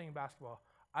love playing basketball.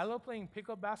 I love playing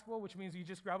pickup basketball, which means you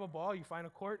just grab a ball, you find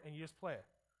a court, and you just play.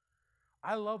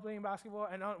 I love playing basketball,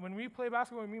 and when we play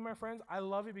basketball with me and my friends, I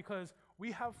love it because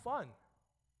we have fun.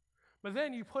 But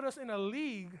then you put us in a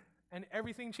league, and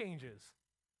everything changes.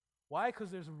 Why? Because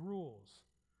there's rules.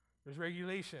 There's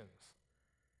regulations.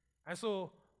 And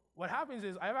so what happens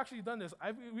is, I've actually done this.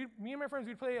 Me and my friends,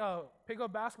 we'd play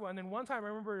pickup basketball, and then one time I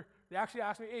remember they actually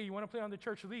asked me, hey, you want to play on the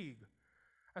church league?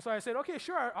 And so I said, okay,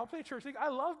 sure, I'll play church league. I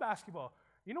love basketball.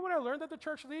 You know what I learned at the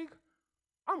church league?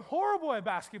 I'm horrible at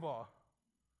basketball.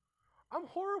 I'm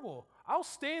horrible. I'll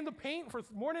stay in the paint for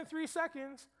more than 3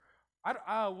 seconds.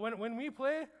 When we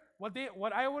play,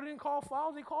 what I wouldn't call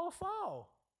fouls, they call a foul.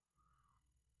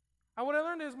 And what I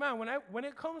learned is, man, when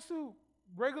it comes to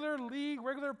regular league,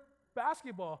 regular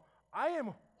basketball, I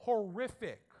am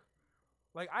horrific.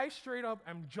 Like, I straight up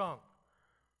am junk.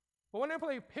 But when I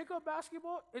play pickup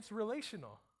basketball, it's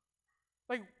relational.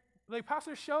 Like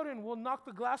Pastor Sheldon will knock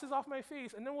the glasses off my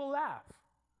face, and then we'll laugh.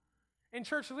 In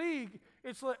church league,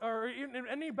 it's like, or in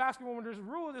any basketball when there's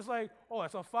rules, it's like, oh,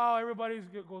 it's a foul, everybody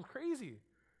goes crazy.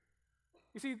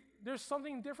 You see, there's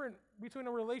something different between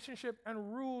a relationship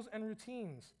and rules and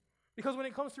routines. Because when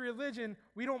it comes to religion,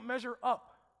 we don't measure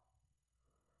up.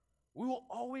 We will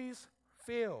always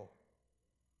fail.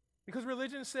 Because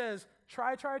religion says,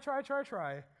 try,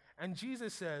 and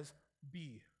Jesus says,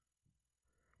 be.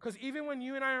 Because even when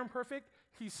you and I are imperfect,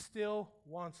 he still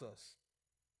wants us.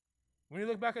 When you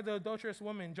look back at the adulterous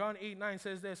woman, John 8:9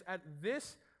 says this, at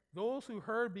this, those who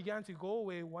heard began to go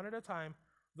away one at a time,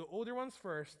 the older ones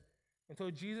first, until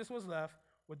Jesus was left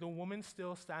with the woman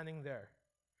still standing there.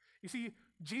 You see,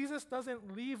 Jesus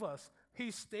doesn't leave us,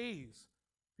 he stays,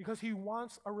 because he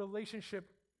wants a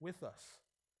relationship with us.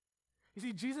 You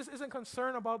see, Jesus isn't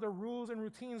concerned about the rules and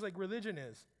routines like religion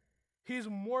is. He's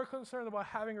more concerned about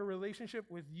having a relationship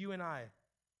with you and I.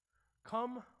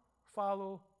 Come,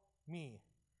 follow me.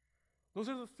 Those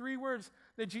are the 3 words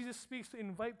that Jesus speaks to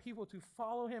invite people to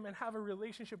follow him and have a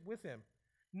relationship with him,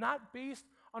 not based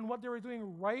on what they were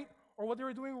doing right or what they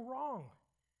were doing wrong.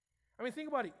 I mean, think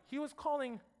about it. He was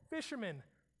calling fishermen,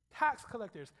 tax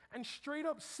collectors, and straight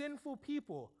up sinful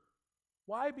people.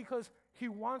 Why? Because he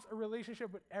wants a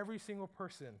relationship with every single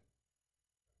person.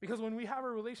 Because when we have a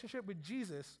relationship with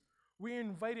Jesus, we're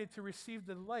invited to receive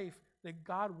the life that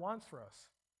God wants for us.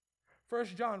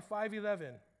 1 John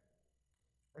 5:11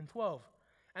 and 12.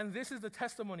 And this is the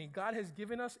testimony. God has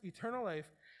given us eternal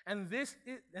life, and this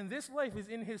life is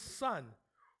in his Son.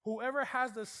 Whoever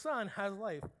has the Son has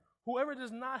life. Whoever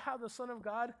does not have the Son of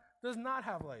God does not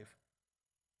have life.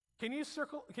 Can you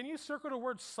circle the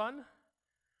word Son?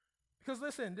 Because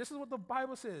listen, this is what the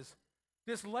Bible says.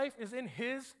 This life is in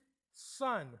his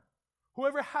Son.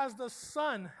 Whoever has the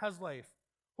Son has life.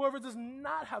 Whoever does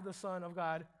not have the Son of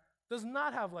God does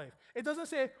not have life. It doesn't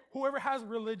say whoever has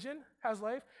religion has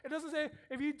life. It doesn't say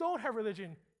if you don't have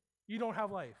religion, you don't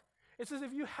have life. It says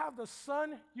if you have the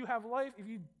Son, you have life. If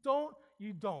you don't,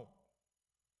 you don't.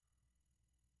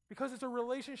 Because it's a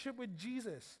relationship with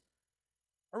Jesus.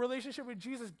 A relationship with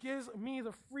Jesus gives me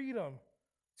the freedom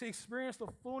to experience the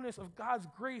fullness of God's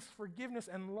grace, forgiveness,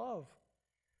 and love.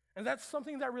 And that's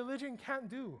something that religion can't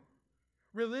do.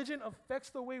 Religion affects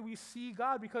the way we see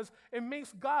God because it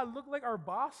makes God look like our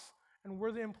boss and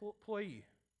we're the employee.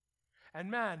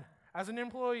 And man, as an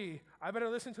employee, I better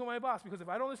listen to my boss because if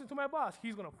I don't listen to my boss,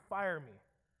 he's going to fire me.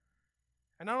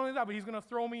 And not only that, but he's going to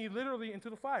throw me literally into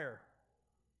the fire.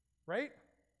 Right?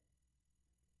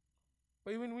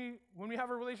 But when we have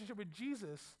a relationship with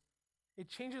Jesus, it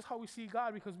changes how we see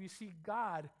God because we see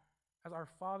God as our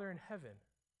Father in heaven.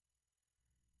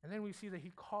 And then we see that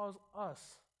he calls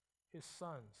us his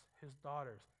sons, his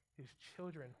daughters, his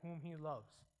children, whom he loves.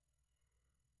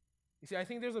 You see, I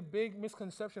think there's a big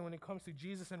misconception when it comes to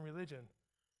Jesus and religion.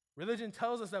 Religion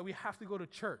tells us that we have to go to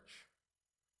church,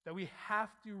 that we have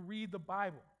to read the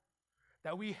Bible,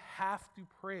 that we have to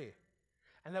pray,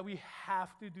 and that we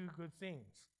have to do good things.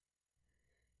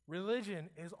 Religion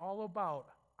is all about,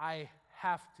 I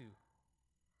have to.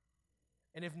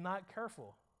 And if not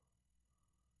careful,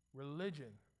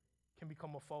 religion can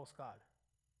become a false god.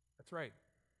 That's right.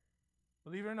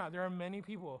 Believe it or not, there are many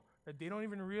people that they don't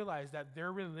even realize that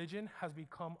their religion has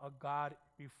become a god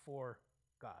before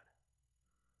God.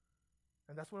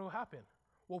 And that's what will happen.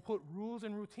 We'll put rules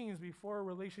and routines before a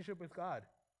relationship with God.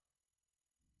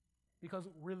 Because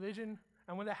religion,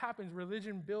 and when that happens,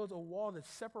 religion builds a wall that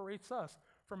separates us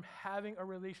from having a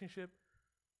relationship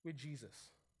with Jesus.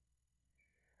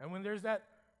 And when there's that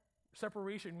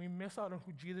separation, we miss out on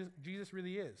who Jesus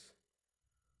really is.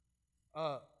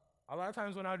 A lot of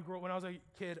times when I was a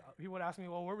kid, people would ask me,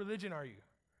 well, what religion are you?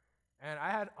 And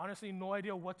I had honestly no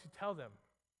idea what to tell them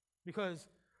because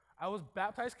I was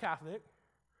baptized Catholic.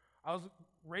 I was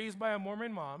raised by a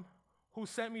Mormon mom who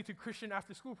sent me to Christian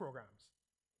after-school programs.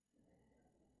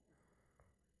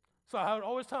 So I would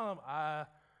always tell them,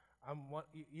 I'm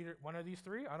either one of these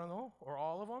three, I don't know, or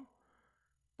all of them.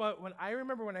 But when I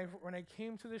remember when I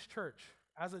came to this church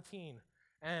as a teen,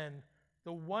 and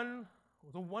the one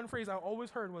phrase I always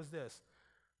heard was this,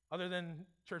 other than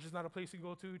church is not a place you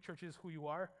go to, church is who you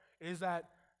are, is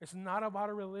that it's not about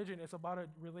a religion, it's about a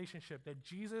relationship. That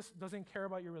Jesus doesn't care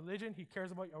about your religion, he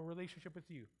cares about a relationship with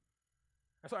you.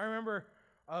 And so I remember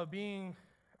I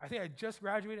think I just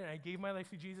graduated and I gave my life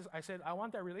to Jesus. I said, I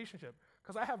want that relationship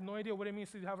because I have no idea what it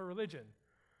means to have a religion.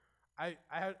 I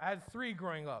had 3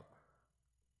 growing up.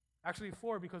 Actually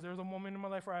 4, because there was a moment in my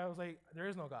life where I was like, there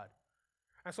is no God.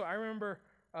 And so I remember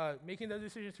making that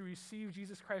decision to receive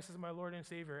Jesus Christ as my Lord and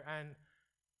Savior. And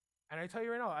I tell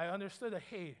you right now, I understood that,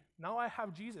 hey, now I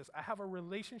have Jesus. I have a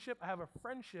relationship, I have a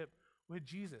friendship with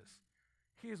Jesus.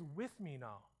 He is with me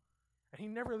now. And he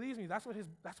never leaves me. That's what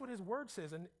his word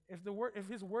says. And if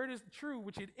his word is true,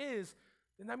 which it is,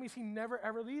 then that means he never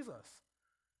ever leaves us.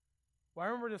 Well, I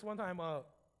remember this one time,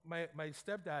 my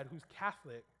stepdad, who's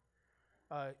Catholic,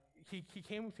 he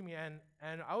came to me and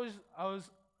I was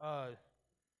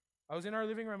in our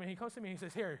living room and he comes to me and he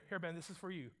says, Here, Ben, this is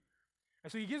for you.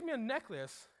 And so he gives me a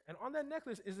necklace, and on that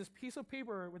necklace is this piece of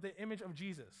paper with the image of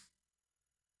Jesus.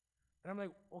 And I'm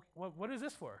like, okay, what is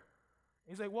this for?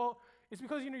 He's like, well, it's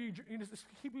because, you it's to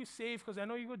keep you safe, because I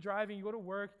know you go driving, you go to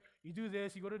work, you do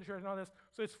this, you go to the church and all this.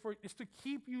 So it's to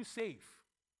keep you safe.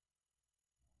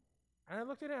 And I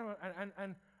looked at him,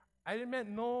 and I didn't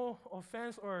mean no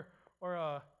offense or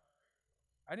I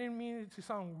didn't mean it to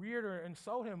sound weird or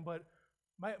insult him, but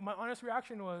my honest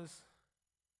reaction was,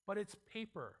 but it's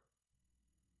paper.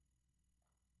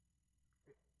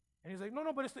 And he's like,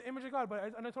 no, but it's the image of God.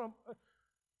 And I told him,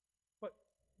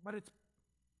 but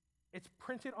it's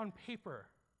printed on paper.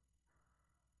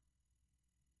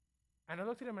 And I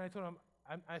looked at him and I told him,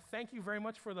 I thank you very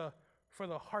much for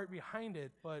the heart behind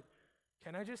it, but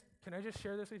Can I just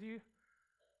share this with you?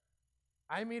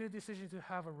 I made a decision to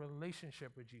have a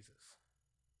relationship with Jesus.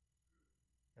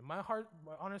 And my heart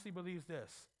honestly believes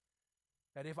this,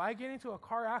 that if I get into a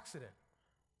car accident,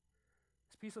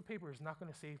 this piece of paper is not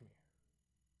going to save me.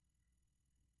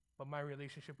 But my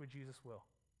relationship with Jesus will.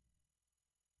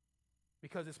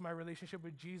 Because it's my relationship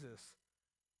with Jesus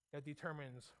that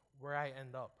determines where I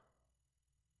end up.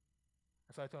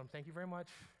 And so I told him, thank you very much,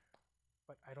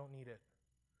 but I don't need it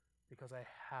because I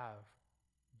have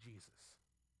Jesus.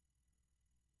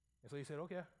 And so he said,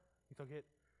 okay. He took it.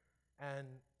 And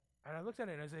I looked at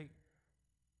it and I was like,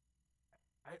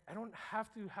 I don't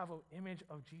have to have an image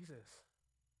of Jesus.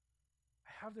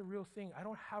 I have the real thing. I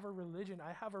don't have a religion.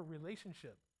 I have a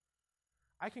relationship.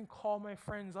 I can call my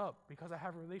friends up because I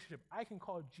have a relationship. I can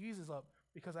call Jesus up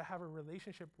because I have a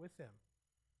relationship with him.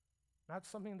 Not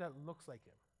something that looks like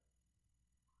him.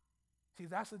 See,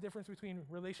 that's the difference between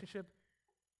relationship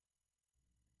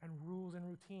and rules and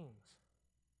routines.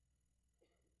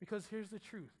 Because here's the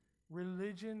truth.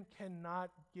 Religion cannot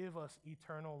give us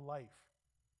eternal life.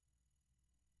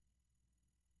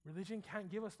 Religion can't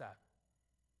give us that.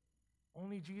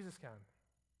 Only Jesus can.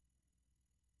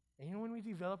 And you know, when we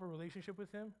develop a relationship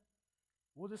with him,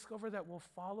 we'll discover that we'll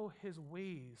follow his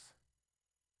ways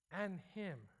and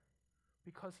him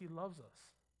because he loves us.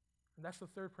 And that's the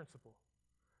third principle,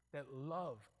 that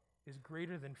love is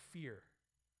greater than fear.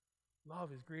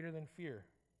 Love is greater than fear.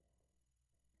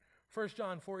 1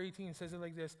 John 4:18 says it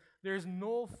like this, there is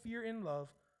no fear in love,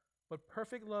 but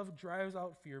perfect love drives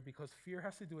out fear because fear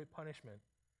has to do with punishment.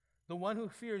 The one who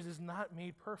fears is not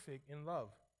made perfect in love.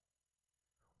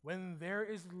 When there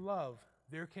is love,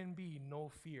 there can be no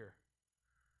fear.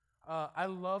 I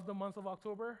love the month of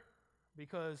October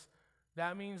because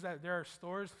that means that there are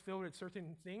stores filled with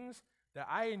certain things that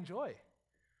I enjoy,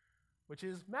 which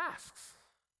is masks.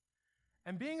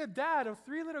 And being a dad of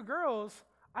 3 little girls,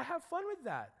 I have fun with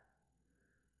that.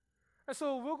 And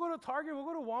so we'll go to Target, we'll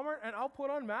go to Walmart, and I'll put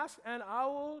on masks, and I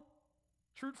will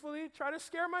truthfully try to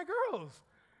scare my girls.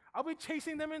 I'll be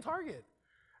chasing them in Target.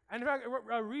 And in fact,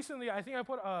 recently, I think I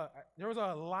put there was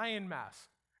a lion mask,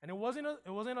 and it wasn't a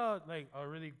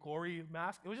really gory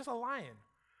mask. It was just a lion.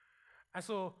 And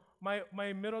so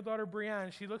my middle daughter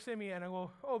Brianne, she looks at me, and I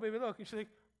go, "Oh, baby, look," and she's like,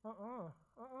 I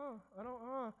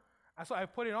don't. And so I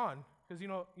put it on because you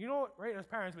know, right? As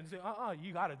parents, when you say,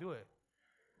 you got to do it.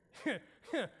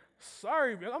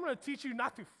 Sorry, I'm gonna teach you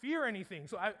not to fear anything.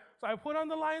 So I put on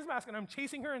the lion's mask, and I'm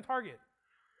chasing her in Target.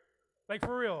 Like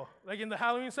for real, like in the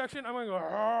Halloween section, I'm gonna go,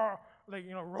 roar,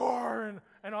 roar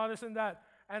and all this and that.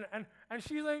 And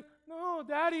she's like, no,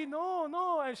 Daddy,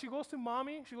 no. And she goes to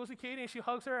mommy, she goes to Katie, and she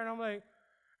hugs her, and I'm like,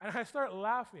 and I start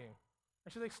laughing.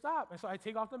 And she's like, stop. And so I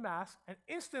take off the mask, and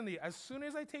instantly, as soon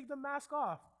as I take the mask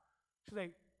off, she's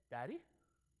like, Daddy?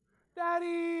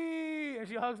 Daddy! And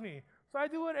she hugs me. So I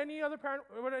do what any other parent,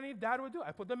 what any dad would do.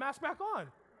 I put the mask back on.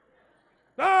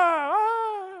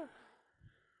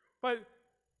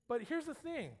 But here's the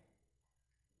thing.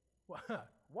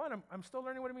 One, I'm still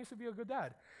learning what it means to be a good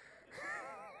dad.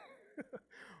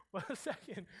 But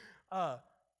second, the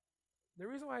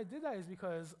reason why I did that is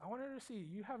because I wanted her to see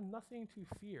you have nothing to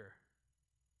fear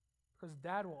because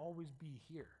Dad will always be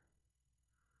here.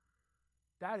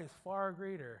 Dad is far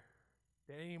greater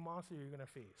than any monster you're going to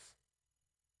face.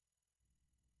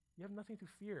 You have nothing to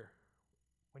fear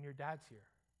when your dad's here.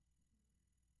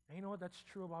 And you know what? That's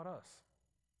true about us.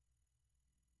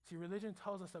 See, religion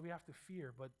tells us that we have to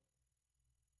fear, but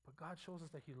God shows us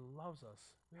that he loves us.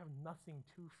 We have nothing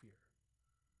to fear.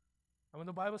 And when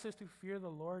the Bible says to fear the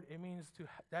Lord, it means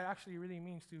that actually really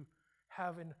means to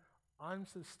have an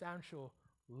unsubstantial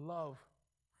love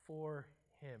for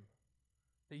him.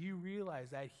 That you realize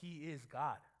that he is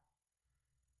God.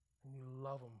 And you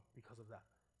love him because of that.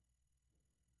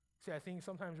 See, I think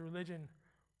sometimes religion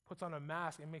puts on a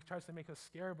mask and tries to make us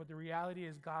scared, but the reality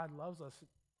is God loves us.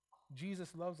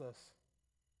 Jesus loves us.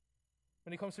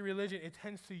 When it comes to religion, it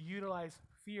tends to utilize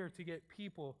fear to get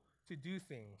people to do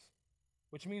things,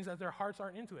 which means that their hearts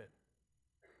aren't into it.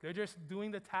 They're just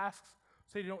doing the tasks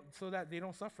so that they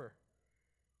don't suffer,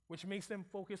 which makes them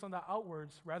focus on the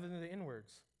outwards rather than the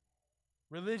inwards.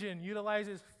 Religion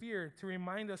utilizes fear to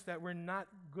remind us that we're not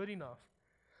good enough,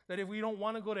 that if we don't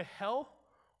want to go to hell,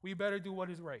 we better do what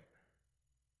is right.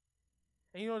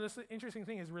 And you know, this interesting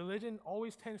thing is religion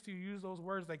always tends to use those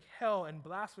words like hell and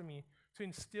blasphemy to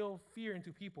instill fear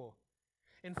into people.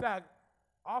 In fact,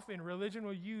 often religion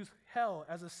will use hell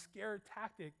as a scare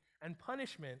tactic and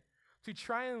punishment to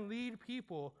try and lead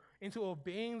people into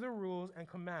obeying the rules and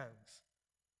commands.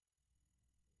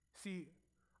 See,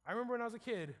 I remember when I was a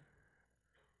kid,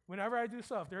 whenever I do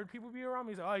stuff, there would people be around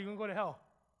me and say, oh, you're going to go to hell.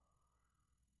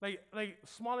 Like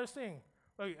smallest thing.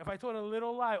 Like if I told a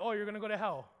little lie, oh, you're going to go to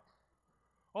hell.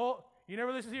 Oh, you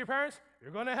never listen to your parents?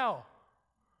 You're going to hell.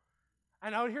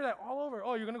 And I would hear that all over.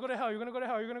 Oh, you're going to go to hell, you're going to go to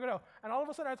hell, you're going to go to hell. And all of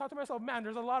a sudden I thought to myself, man,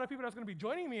 there's a lot of people that's going to be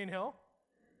joining me in hell.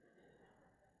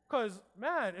 Because,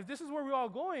 man, if this is where we're all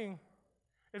going,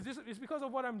 if this is because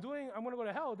of what I'm doing, I'm going to go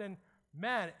to hell, then,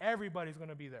 man, everybody's going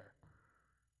to be there.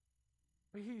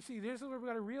 But you see, this is what we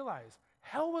got to realize.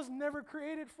 Hell was never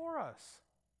created for us.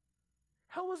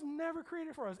 Hell was never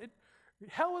created for us.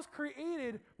 Hell was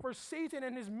created for Satan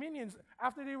and his minions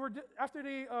after they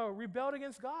rebelled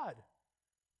against God.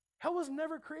 Hell was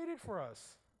never created for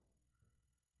us.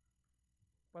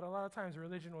 But a lot of times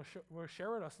religion will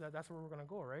share with us that that's where we're going to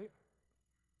go, right?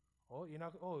 Oh,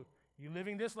 you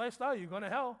living this lifestyle, you're going to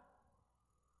hell.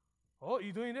 Oh,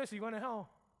 you doing this, you're going to hell.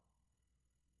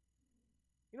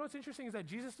 You know what's interesting is that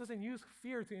Jesus doesn't use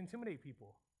fear to intimidate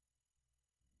people.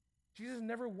 Jesus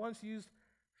never once used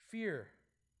fear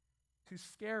to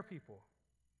scare people.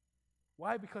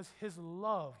 Why? Because his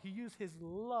love, he used his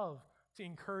love to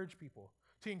encourage people,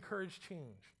 to encourage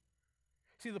change.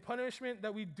 See, the punishment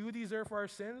that we do deserve for our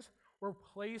sins were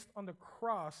placed on the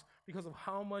cross because of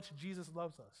how much Jesus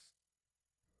loves us.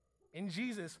 In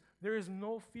Jesus, there is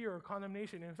no fear or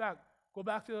condemnation. In fact, go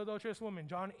back to the adulterous woman,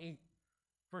 John 8,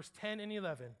 verse 10 and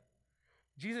 11.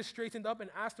 Jesus straightened up and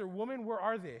asked her, "Woman, where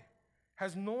are they?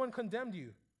 Has no one condemned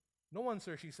you?" "No one,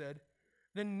 sir," she said.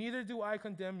 "Then neither do I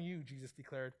condemn you," Jesus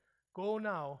declared. "Go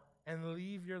now and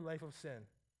leave your life of sin."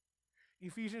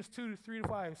 Ephesians 2,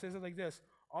 3-5 says it like this: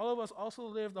 "All of us also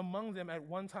lived among them at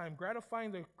one time,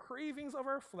 gratifying the cravings of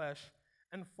our flesh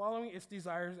and following its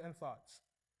desires and thoughts.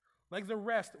 Like the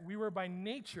rest, we were by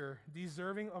nature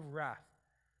deserving of wrath.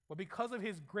 But because of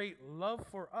his great love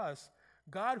for us,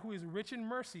 God, who is rich in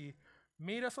mercy,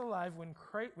 made us alive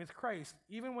with Christ,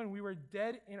 even when we were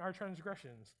dead in our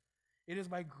transgressions. It is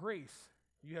by grace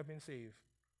you have been saved."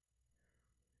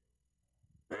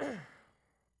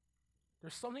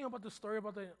 There's something about the story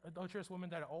about the adulterous woman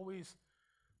that always,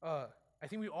 I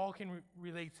think we all can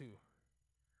relate to.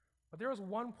 But there was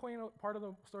one part of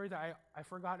the story that I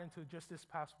forgot until just this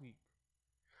past week.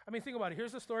 I mean, think about it.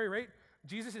 Here's the story, right?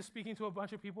 Jesus is speaking to a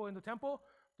bunch of people in the temple.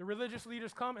 The religious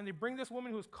leaders come and they bring this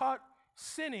woman who's caught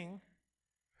sinning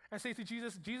and say to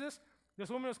Jesus, "Jesus, this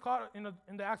woman is caught in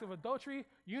the act of adultery.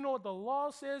 You know what the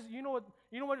law says. You know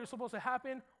what is supposed to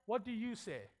happen. What do you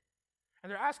say?" And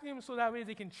they're asking him so that way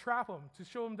they can trap him, to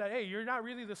show him that, hey, you're not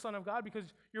really the Son of God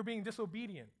because you're being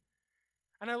disobedient.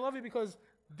 And I love it because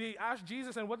they ask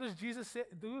Jesus, and what does Jesus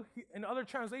do? In other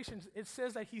translations, it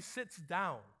says that he sits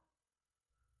down.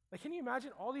 Like, can you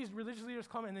imagine all these religious leaders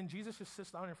come and then Jesus just sits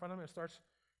down in front of them and starts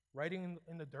writing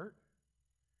in the dirt?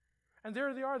 And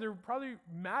there they are. They're probably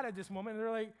mad at this moment. And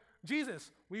they're like,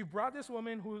 "Jesus, we brought this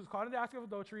woman who's caught in the act of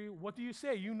adultery. What do you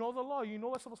say? You know the law. You know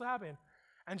what's supposed to happen."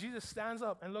 And Jesus stands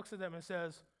up and looks at them and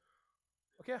says,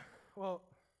 "Okay, well,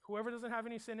 whoever doesn't have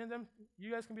any sin in them,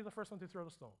 you guys can be the first one to throw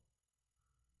the stone."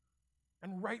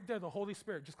 And right there, the Holy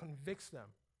Spirit just convicts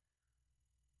them.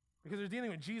 Because they're dealing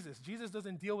with Jesus. Jesus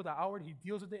doesn't deal with the outward, he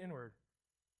deals with the inward.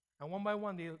 And one by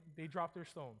one, they drop their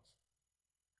stones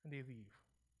and they leave.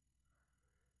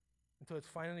 Until it's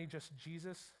finally just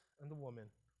Jesus and the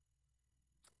woman.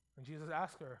 And Jesus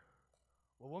asks her,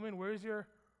 "Well, woman, where's your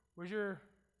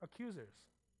accusers?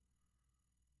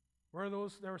 Where are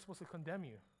those that were supposed to condemn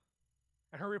you?"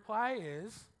 And her reply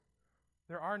is,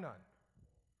 "There are none."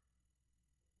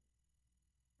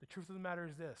 The truth of the matter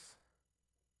is this: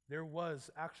 there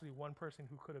was actually one person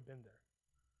who could have been there.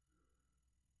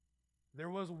 There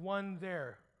was one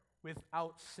there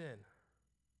without sin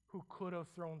who could have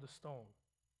thrown the stone.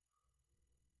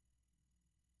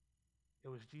 It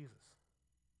was Jesus.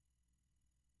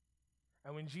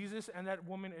 And when Jesus and that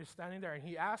woman is standing there and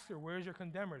he asks her, "Where's your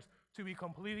condemners?" To be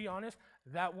completely honest,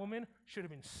 that woman should have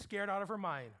been scared out of her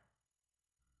mind.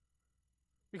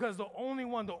 Because the only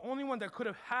one that could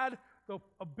have had the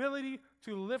ability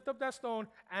to lift up that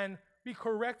stone and be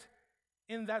correct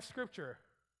in that scripture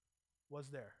was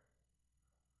there.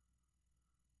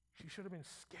 She should have been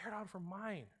scared out of her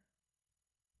mind.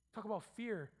 Talk about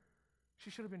fear. She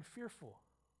should have been fearful.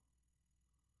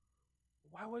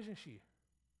 Why wasn't she?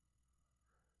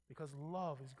 Because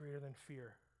love is greater than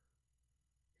fear.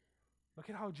 Look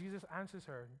at how Jesus answers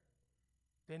her.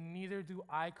 "Then neither do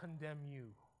I condemn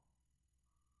you.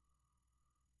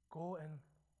 Go and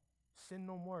sin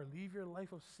no more. Leave your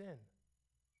life of sin."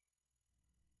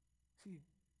 See,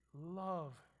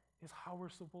 love is how we're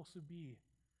supposed to be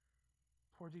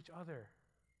towards each other.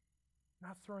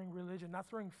 Not throwing religion, not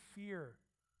throwing fear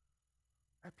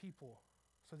at people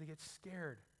so they get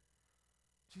scared.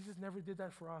 Jesus never did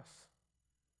that for us.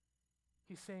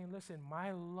 He's saying, listen,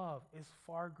 my love is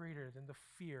far greater than the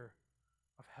fear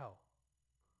of hell.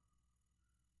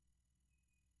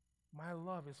 My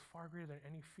love is far greater than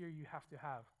any fear you have to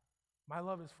have. My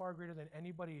love is far greater than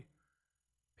anybody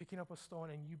picking up a stone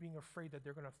and you being afraid that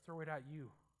they're going to throw it at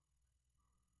you.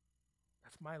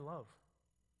 That's my love.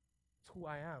 It's who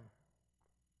I am.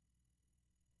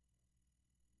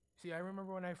 See, I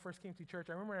remember when I first came to church,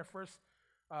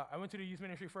 I went to the youth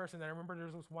ministry first, and then I remember there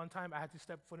was this one time I had to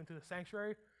step foot into the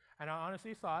sanctuary, and I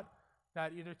honestly thought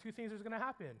that either two things was going to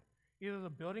happen. Either the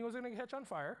building was going to catch on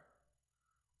fire,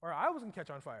 or I was going to catch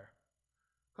on fire.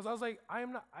 Because I was like,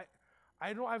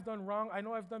 I know I've done wrong, I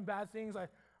know I've done bad things,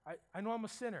 I know I'm a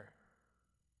sinner.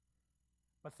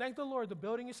 But thank the Lord, the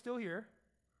building is still here,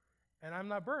 and I'm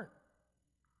not burnt.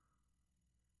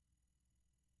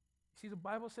 See, the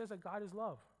Bible says that God is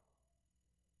love.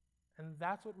 And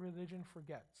that's what religion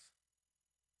forgets.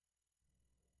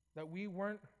 That we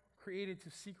weren't created to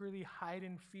secretly hide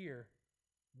in fear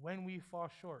when we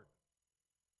fall short,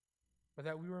 but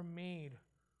that we were made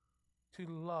to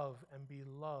love and be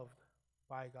loved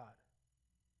by God.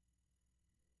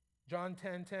 John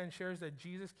 10:10 shares that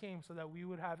Jesus came so that we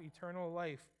would have eternal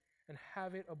life and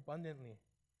have it abundantly.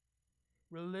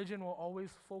 Religion will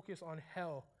always focus on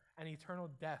hell and eternal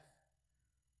death,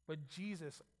 but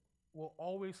Jesus will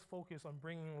always focus on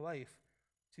bringing life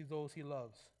to those he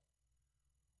loves.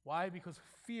 Why? Because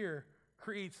fear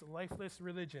creates lifeless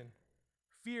religion.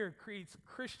 Fear creates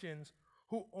Christians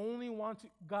who only want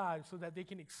God so that they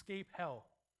can escape hell.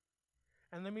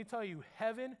 And let me tell you,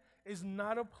 heaven is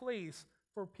not a place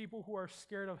for people who are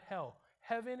scared of hell.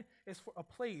 Heaven is a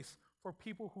place for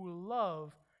people who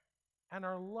love and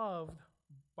are loved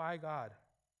by God.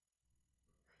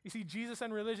 You see, Jesus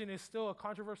and religion is still a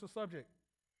controversial subject.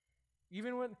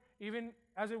 Even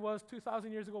as it was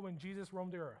 2,000 years ago when Jesus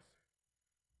roamed the earth.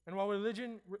 And while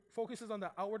religion focuses on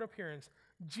the outward appearance,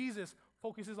 Jesus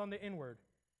focuses on the inward.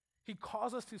 He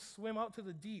calls us to swim out to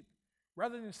the deep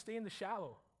rather than stay in the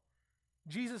shallow.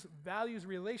 Jesus values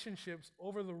relationships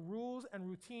over the rules and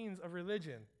routines of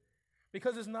religion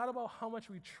because it's not about how much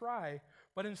we try,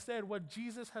 but instead what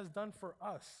Jesus has done for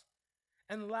us.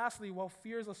 And lastly, while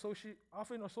fear is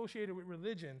often associated with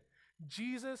religion,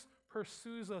 Jesus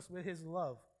pursues us with his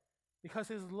love because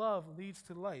his love leads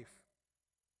to life.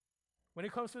 When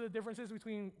it comes to the differences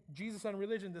between Jesus and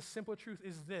religion, the simple truth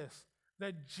is this,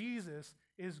 that Jesus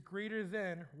is greater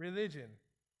than religion.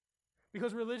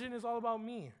 Because religion is all about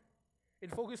me.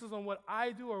 It focuses on what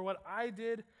I do or what I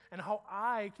did and how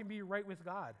I can be right with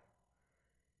God.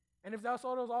 And if that's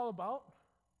all it was all about,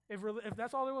 if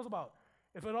that's all it was about,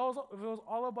 if it was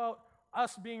all about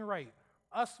us being right,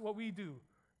 us what we do,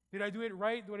 did I do it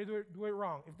right? Did I do it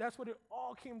wrong? If that's what it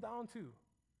all came down to,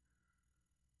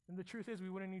 then the truth is we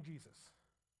wouldn't need Jesus.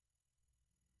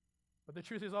 But the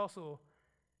truth is also,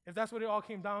 if that's what it all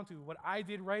came down to, what I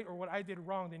did right or what I did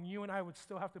wrong, then you and I would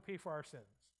still have to pay for our sins.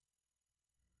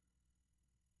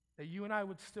 That you and I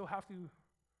would still have to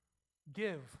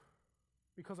give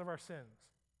because of our sins.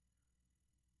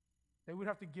 That we'd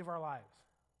have to give our lives.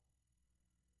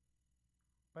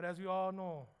 But as we all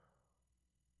know,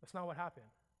 that's not what happened.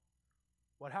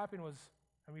 What happened was,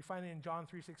 and we find it in John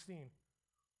 3:16,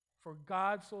 for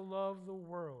God so loved the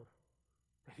world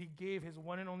that he gave his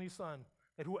one and only Son,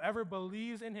 that whoever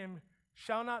believes in him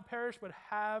shall not perish but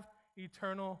have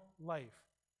eternal life.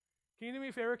 Can you do me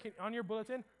a favor? On your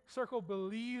bulletin, circle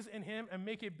believes in him and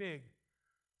make it big.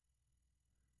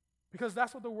 Because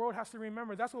that's what the world has to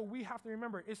remember. That's what we have to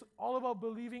remember. It's all about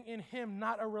believing in him,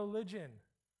 not a religion.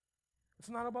 It's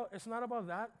not about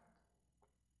that.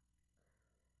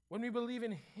 When we believe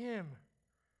in him,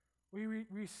 we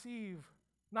receive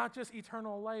not just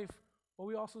eternal life, but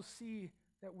we also see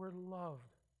that we're loved.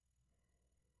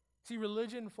 See,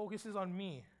 religion focuses on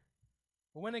me.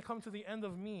 But when it comes to the end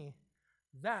of me,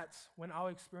 that's when I'll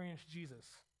experience Jesus.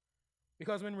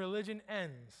 Because when religion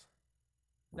ends,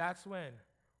 that's when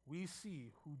we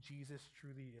see who Jesus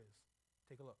truly is.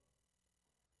 Take a look.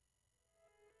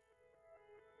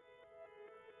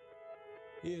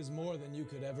 He is more than you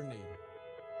could ever need.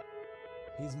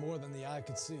 He's more than the eye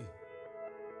could see.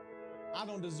 I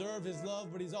don't deserve his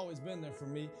love, but he's always been there for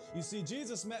me. You see,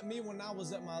 Jesus met me when I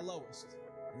was at my lowest.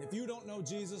 And if you don't know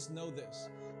Jesus, know this.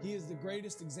 He is the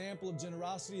greatest example of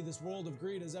generosity this world of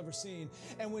greed has ever seen.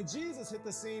 And when Jesus hit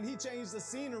the scene, he changed the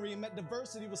scenery and met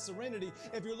diversity with serenity.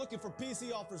 If you're looking for peace,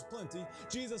 he offers plenty.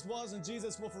 Jesus was and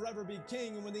Jesus will forever be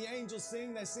king. And when the angels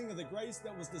sing, they sing of the grace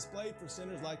that was displayed for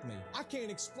sinners like me. I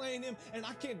can't explain him and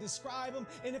I can't describe him.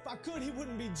 And if I could, he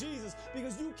wouldn't be Jesus,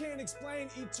 because you can't explain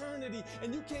eternity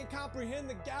and you can't comprehend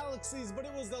the galaxies. But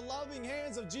it was the loving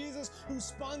hands of Jesus who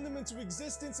spun them into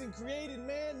existence and created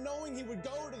man, knowing he would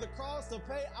go to the cross to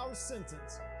pay our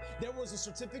sentence. There was a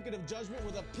certificate of judgment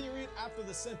with a period after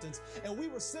the sentence, and we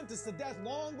were sentenced to death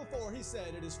long before he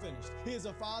said it is finished. He is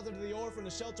a father to the orphan,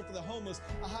 a shelter for the homeless,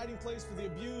 a hiding place for the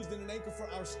abused, and an anchor for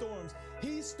our storms.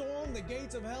 He stormed the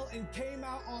gates of hell and came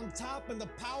out on top, and the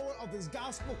power of his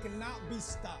gospel cannot be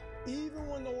stopped, even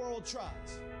when the world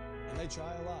tries. And they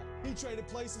try a lot. He traded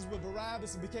places with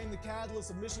Barabbas and became the catalyst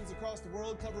of missions across the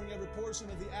world, covering every portion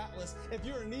of the atlas. If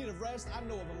you're in need of rest, I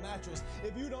know of a mattress.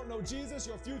 If you don't know Jesus,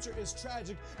 your future is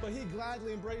tragic, but he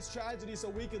gladly embraced tragedy so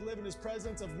we could live in his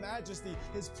presence of majesty.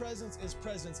 His presence is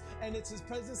presence, and it's his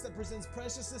presence that presents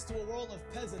preciousness to a world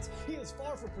of peasants. He is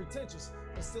far from pretentious,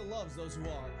 but still loves those who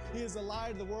are. He is the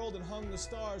light of the world and hung the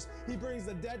stars. He brings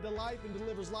the dead to life and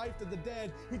delivers life to the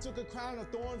dead. He took a crown of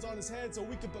thorns on his head so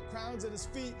we could put crowns at his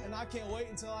feet, and I can't wait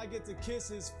until I get to kiss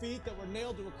his feet that were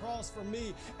nailed to a cross for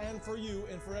me and for you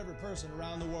and for every person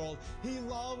around the world. He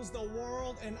loves the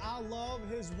world, and I love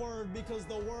his word, because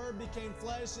the word became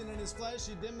flesh, and in his flesh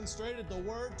he demonstrated the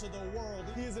word to the world.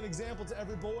 He is an example to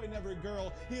every boy and every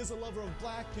girl. He is a lover of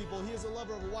black people. He is a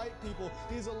lover of white people.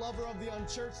 He is a lover of the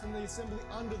unchurched and the assembly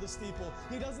under the steeple.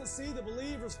 He doesn't see the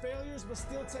believers' failures, but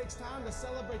still takes time to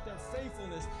celebrate their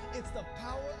faithfulness. It's the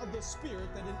power of the Spirit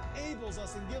that enables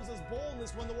us and gives us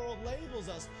boldness when the world labels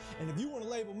us. And if you want to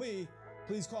label me,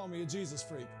 please call me a Jesus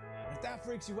freak. And if that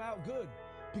freaks you out, good.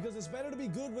 Because it's better to be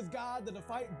good with God than to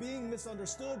fight being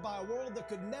misunderstood by a world that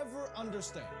could never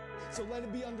understand. So let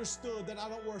it be understood that I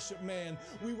don't worship man,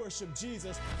 we worship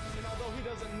Jesus. And although he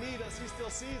doesn't need us, he still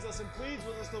sees us and pleads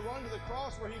with us to run to the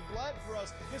cross where he bled for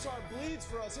us. His heart bleeds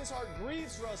for us, his heart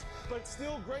grieves for us, but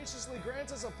still graciously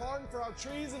grants us a pardon for our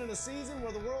treason in a season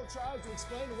where the world tries to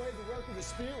explain away the work of the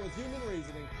Spirit with human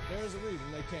reasoning. There is a reason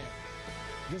they can't.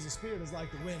 Because the Spirit is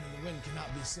like the wind, and the wind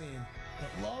cannot be seen. But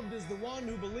loved is the one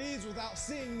who believes without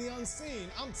seeing the unseen.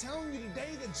 I'm telling you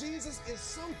today that Jesus is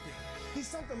something. He's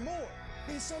something more.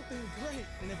 He's something great.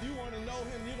 And if you want to know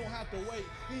him, you don't have to wait.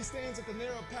 He stands at the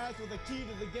narrow path with a key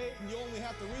to the gate, and you only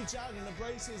have to reach out and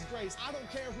embrace his grace. I don't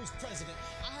care who's president.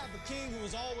 I have the king who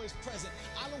is always present.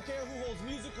 I don't care who holds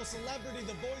musical celebrity.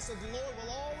 The voice of the Lord will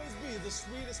always be the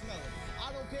sweetest melody. I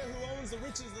don't care who owns the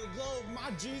riches of the globe. My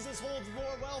Jesus holds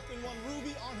more wealth than one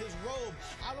ruby on his robe.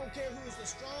 I don't care who is the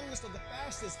strongest or the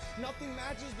fastest. Nothing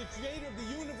matches the creator of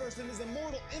the universe and his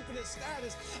immortal, infinite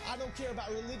status. I don't care about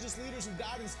religious leaders who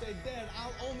died and stayed dead.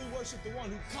 I'll only worship the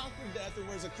one who conquered death and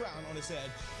wears a crown on his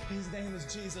head. His name is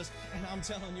Jesus, and I'm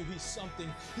telling you, he's something.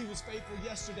 He was faithful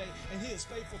yesterday, and he is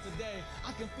faithful today.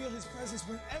 I can feel his presence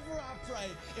whenever I pray,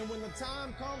 and when the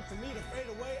time comes for me to fade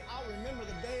away, I'll remember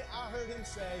the day I heard him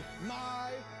say,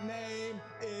 "My name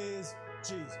is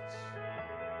Jesus."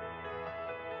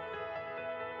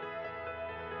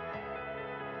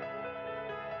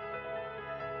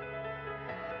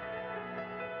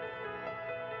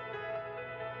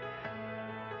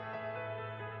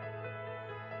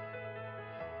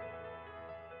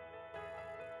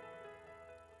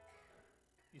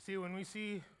 You see, when we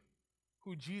see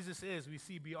who Jesus is, we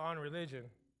see beyond religion.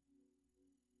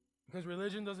 Because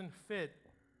religion doesn't fit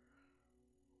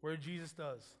where Jesus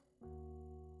does.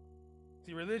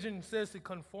 See, religion says to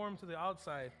conform to the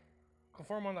outside,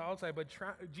 conform on the outside, but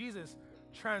Jesus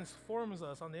transforms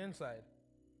us on the inside.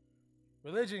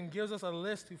 Religion gives us a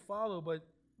list to follow, but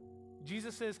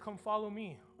Jesus says, "Come follow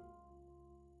me."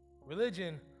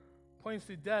 Religion points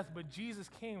to death, but Jesus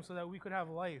came so that we could have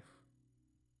life.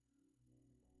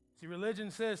 See, religion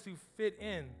says to fit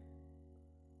in,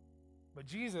 but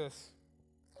Jesus,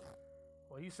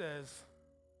 well, he says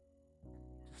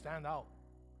to stand out.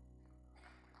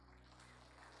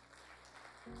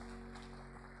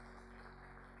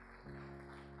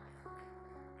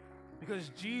 Because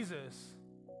Jesus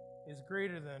is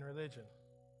greater than religion.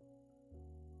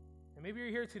 And maybe you're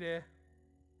here today,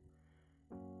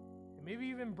 and maybe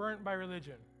you've been burnt by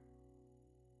religion.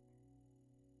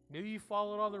 Maybe you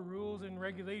followed all the rules and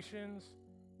regulations,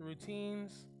 the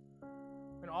routines,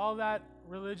 and all that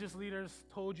religious leaders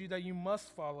told you that you must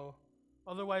follow,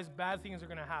 otherwise bad things are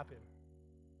going to happen.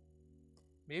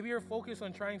 Maybe you're focused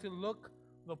on trying to look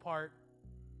the part,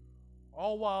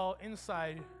 all while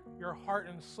inside your heart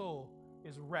and soul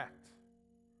is wrecked.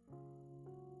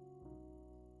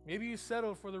 Maybe you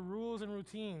settled for the rules and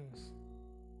routines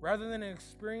rather than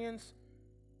experience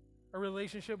a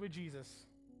relationship with Jesus.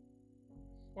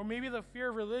 Or maybe the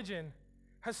fear of religion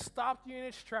has stopped you in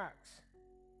its tracks.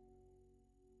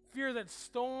 Fear that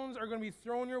stones are going to be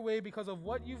thrown your way because of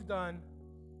what you've done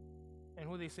and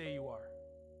who they say you are.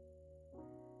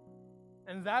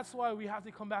 And that's why we have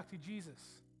to come back to Jesus.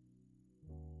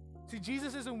 See,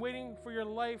 Jesus isn't waiting for your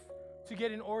life to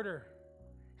get in order.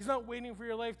 He's not waiting for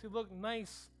your life to look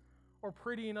nice or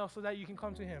pretty enough so that you can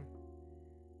come to him.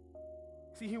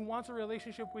 See, he wants a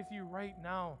relationship with you right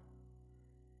now.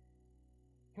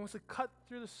 He wants to cut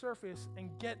through the surface and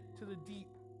get to the deep.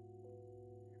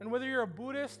 And whether you're a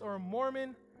Buddhist or a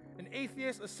Mormon, an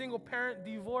atheist, a single parent,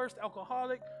 divorced,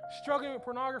 alcoholic, struggling with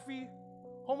pornography,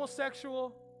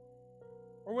 homosexual,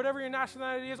 or whatever your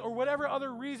nationality is, or whatever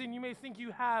other reason you may think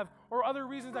you have, or other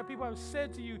reasons that people have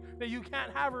said to you that you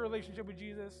can't have a relationship with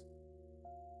Jesus,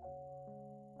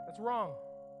 that's wrong.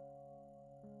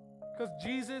 Because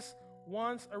Jesus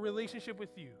wants a relationship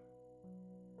with you.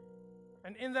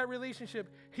 And in that relationship,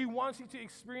 he wants you to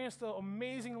experience the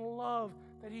amazing love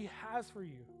that he has for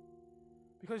you.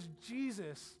 Because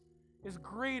Jesus is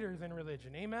greater than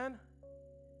religion. Amen?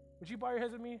 Would you bow your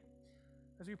heads with me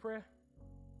as we pray?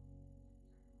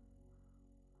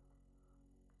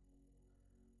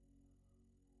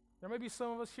 There might be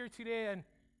some of us here today, and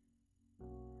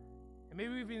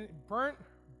maybe we've been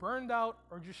burned out,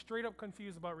 or just straight up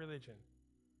confused about religion.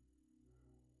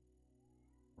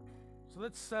 So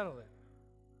let's settle it.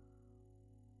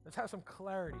 Let's have some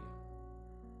clarity.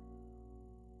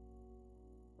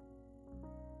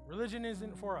 Religion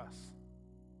isn't for us.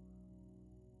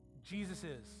 Jesus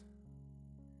is.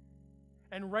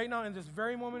 And right now, in this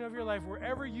very moment of your life,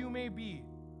 wherever you may be,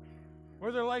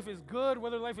 whether life is good,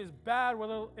 whether life is bad,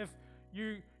 whether if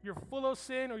you're full of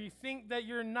sin or you think that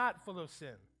you're not full of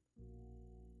sin.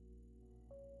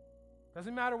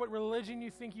 Doesn't matter what religion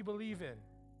you think you believe in.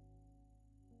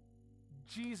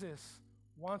 Jesus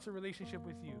wants a relationship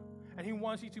with you, and he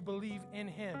wants you to believe in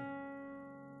him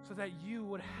so that you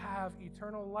would have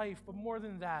eternal life, but more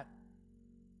than that,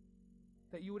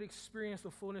 that you would experience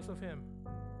the fullness of him.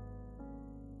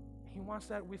 He wants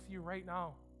that with you right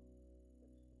now.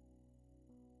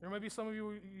 There might be some of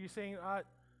you, you're saying, I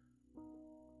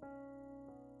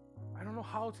don't know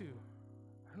how to.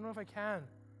 I don't know if I can.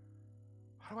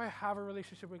 How do I have a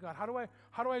relationship with God?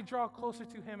 How do I draw closer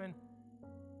to him? And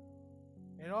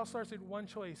it all starts with one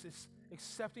choice. It's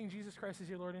accepting Jesus Christ as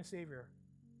your Lord and Savior.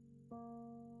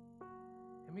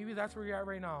 And maybe that's where you're at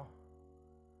right now.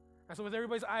 And so with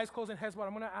everybody's eyes closed and heads bowed,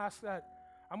 I'm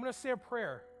going to say a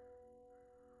prayer.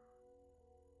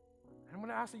 And I'm going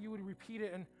to ask that you would repeat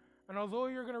it. And although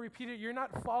you're going to repeat it, you're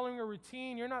not following a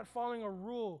routine. You're not following a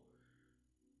rule.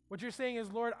 What you're saying is,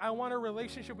 Lord, I want a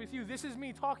relationship with you. This is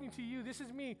me talking to you. This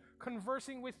is me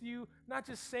conversing with you, not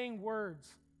just saying words.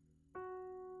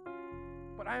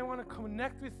 But I want to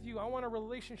connect with you. I want a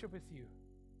relationship with you.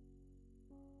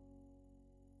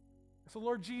 So,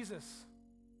 Lord Jesus,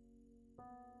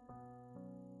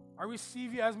 I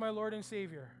receive you as my Lord and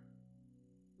Savior.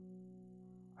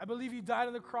 I believe you died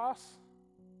on the cross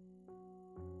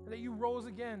and that you rose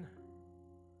again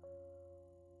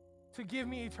to give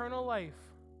me eternal life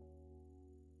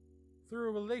through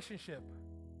a relationship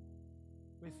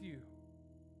with you.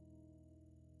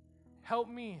 Help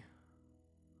me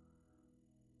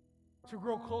to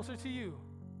grow closer to you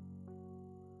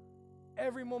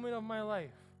every moment of my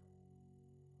life,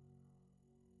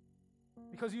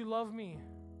 because you love me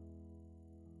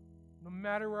no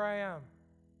matter where I am.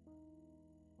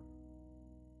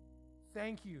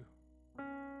 Thank you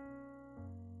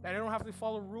that I don't have to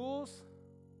follow rules,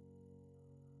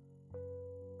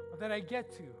 but that I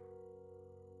get to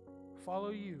follow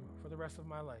you for the rest of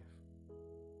my life.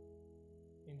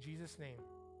 In Jesus' name.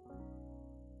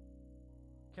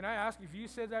 Can I ask, if you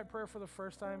said that prayer for the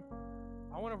first time,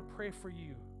 I want to pray for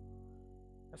you.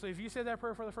 And so if you said that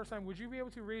prayer for the first time, would you be able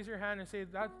to raise your hand and say,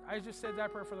 that I just said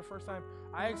that prayer for the first time.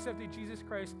 I accepted Jesus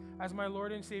Christ as my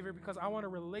Lord and Savior because I want a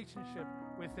relationship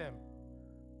with him.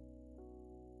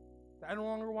 I don't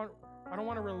want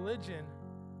a religion,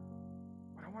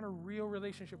 but I want a real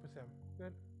relationship with him.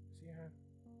 Good? I see your hand.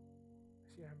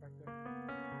 I see your hand back there.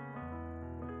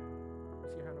 I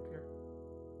see your hand up here.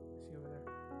 I see over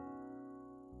there.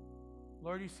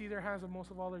 Lord, you see their hands, but most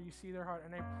of all, Lord, you see their heart.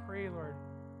 And I pray, Lord,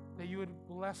 that you would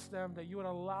bless them, that you would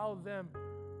allow them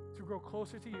to grow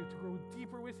closer to you, to grow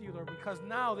deeper with you, Lord, because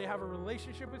now they have a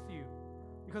relationship with you,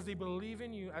 because they believe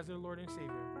in you as their Lord and Savior.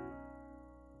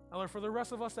 And Lord, for the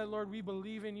rest of us that, Lord, we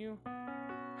believe in you,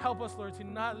 help us, Lord, to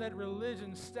not let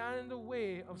religion stand in the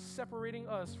way of separating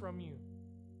us from you.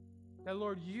 that,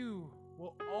 Lord, you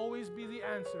will always be the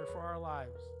answer for our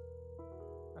lives.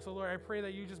 And so, Lord, I pray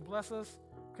that you just bless us,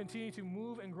 continue to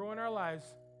move and grow in our lives.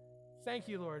 Thank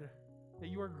you, Lord, that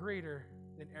you are greater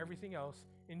than everything else.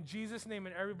 In Jesus' name,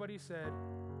 and everybody said,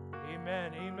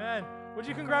 amen, amen. Would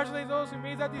you congratulate those who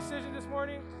made that decision this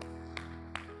morning?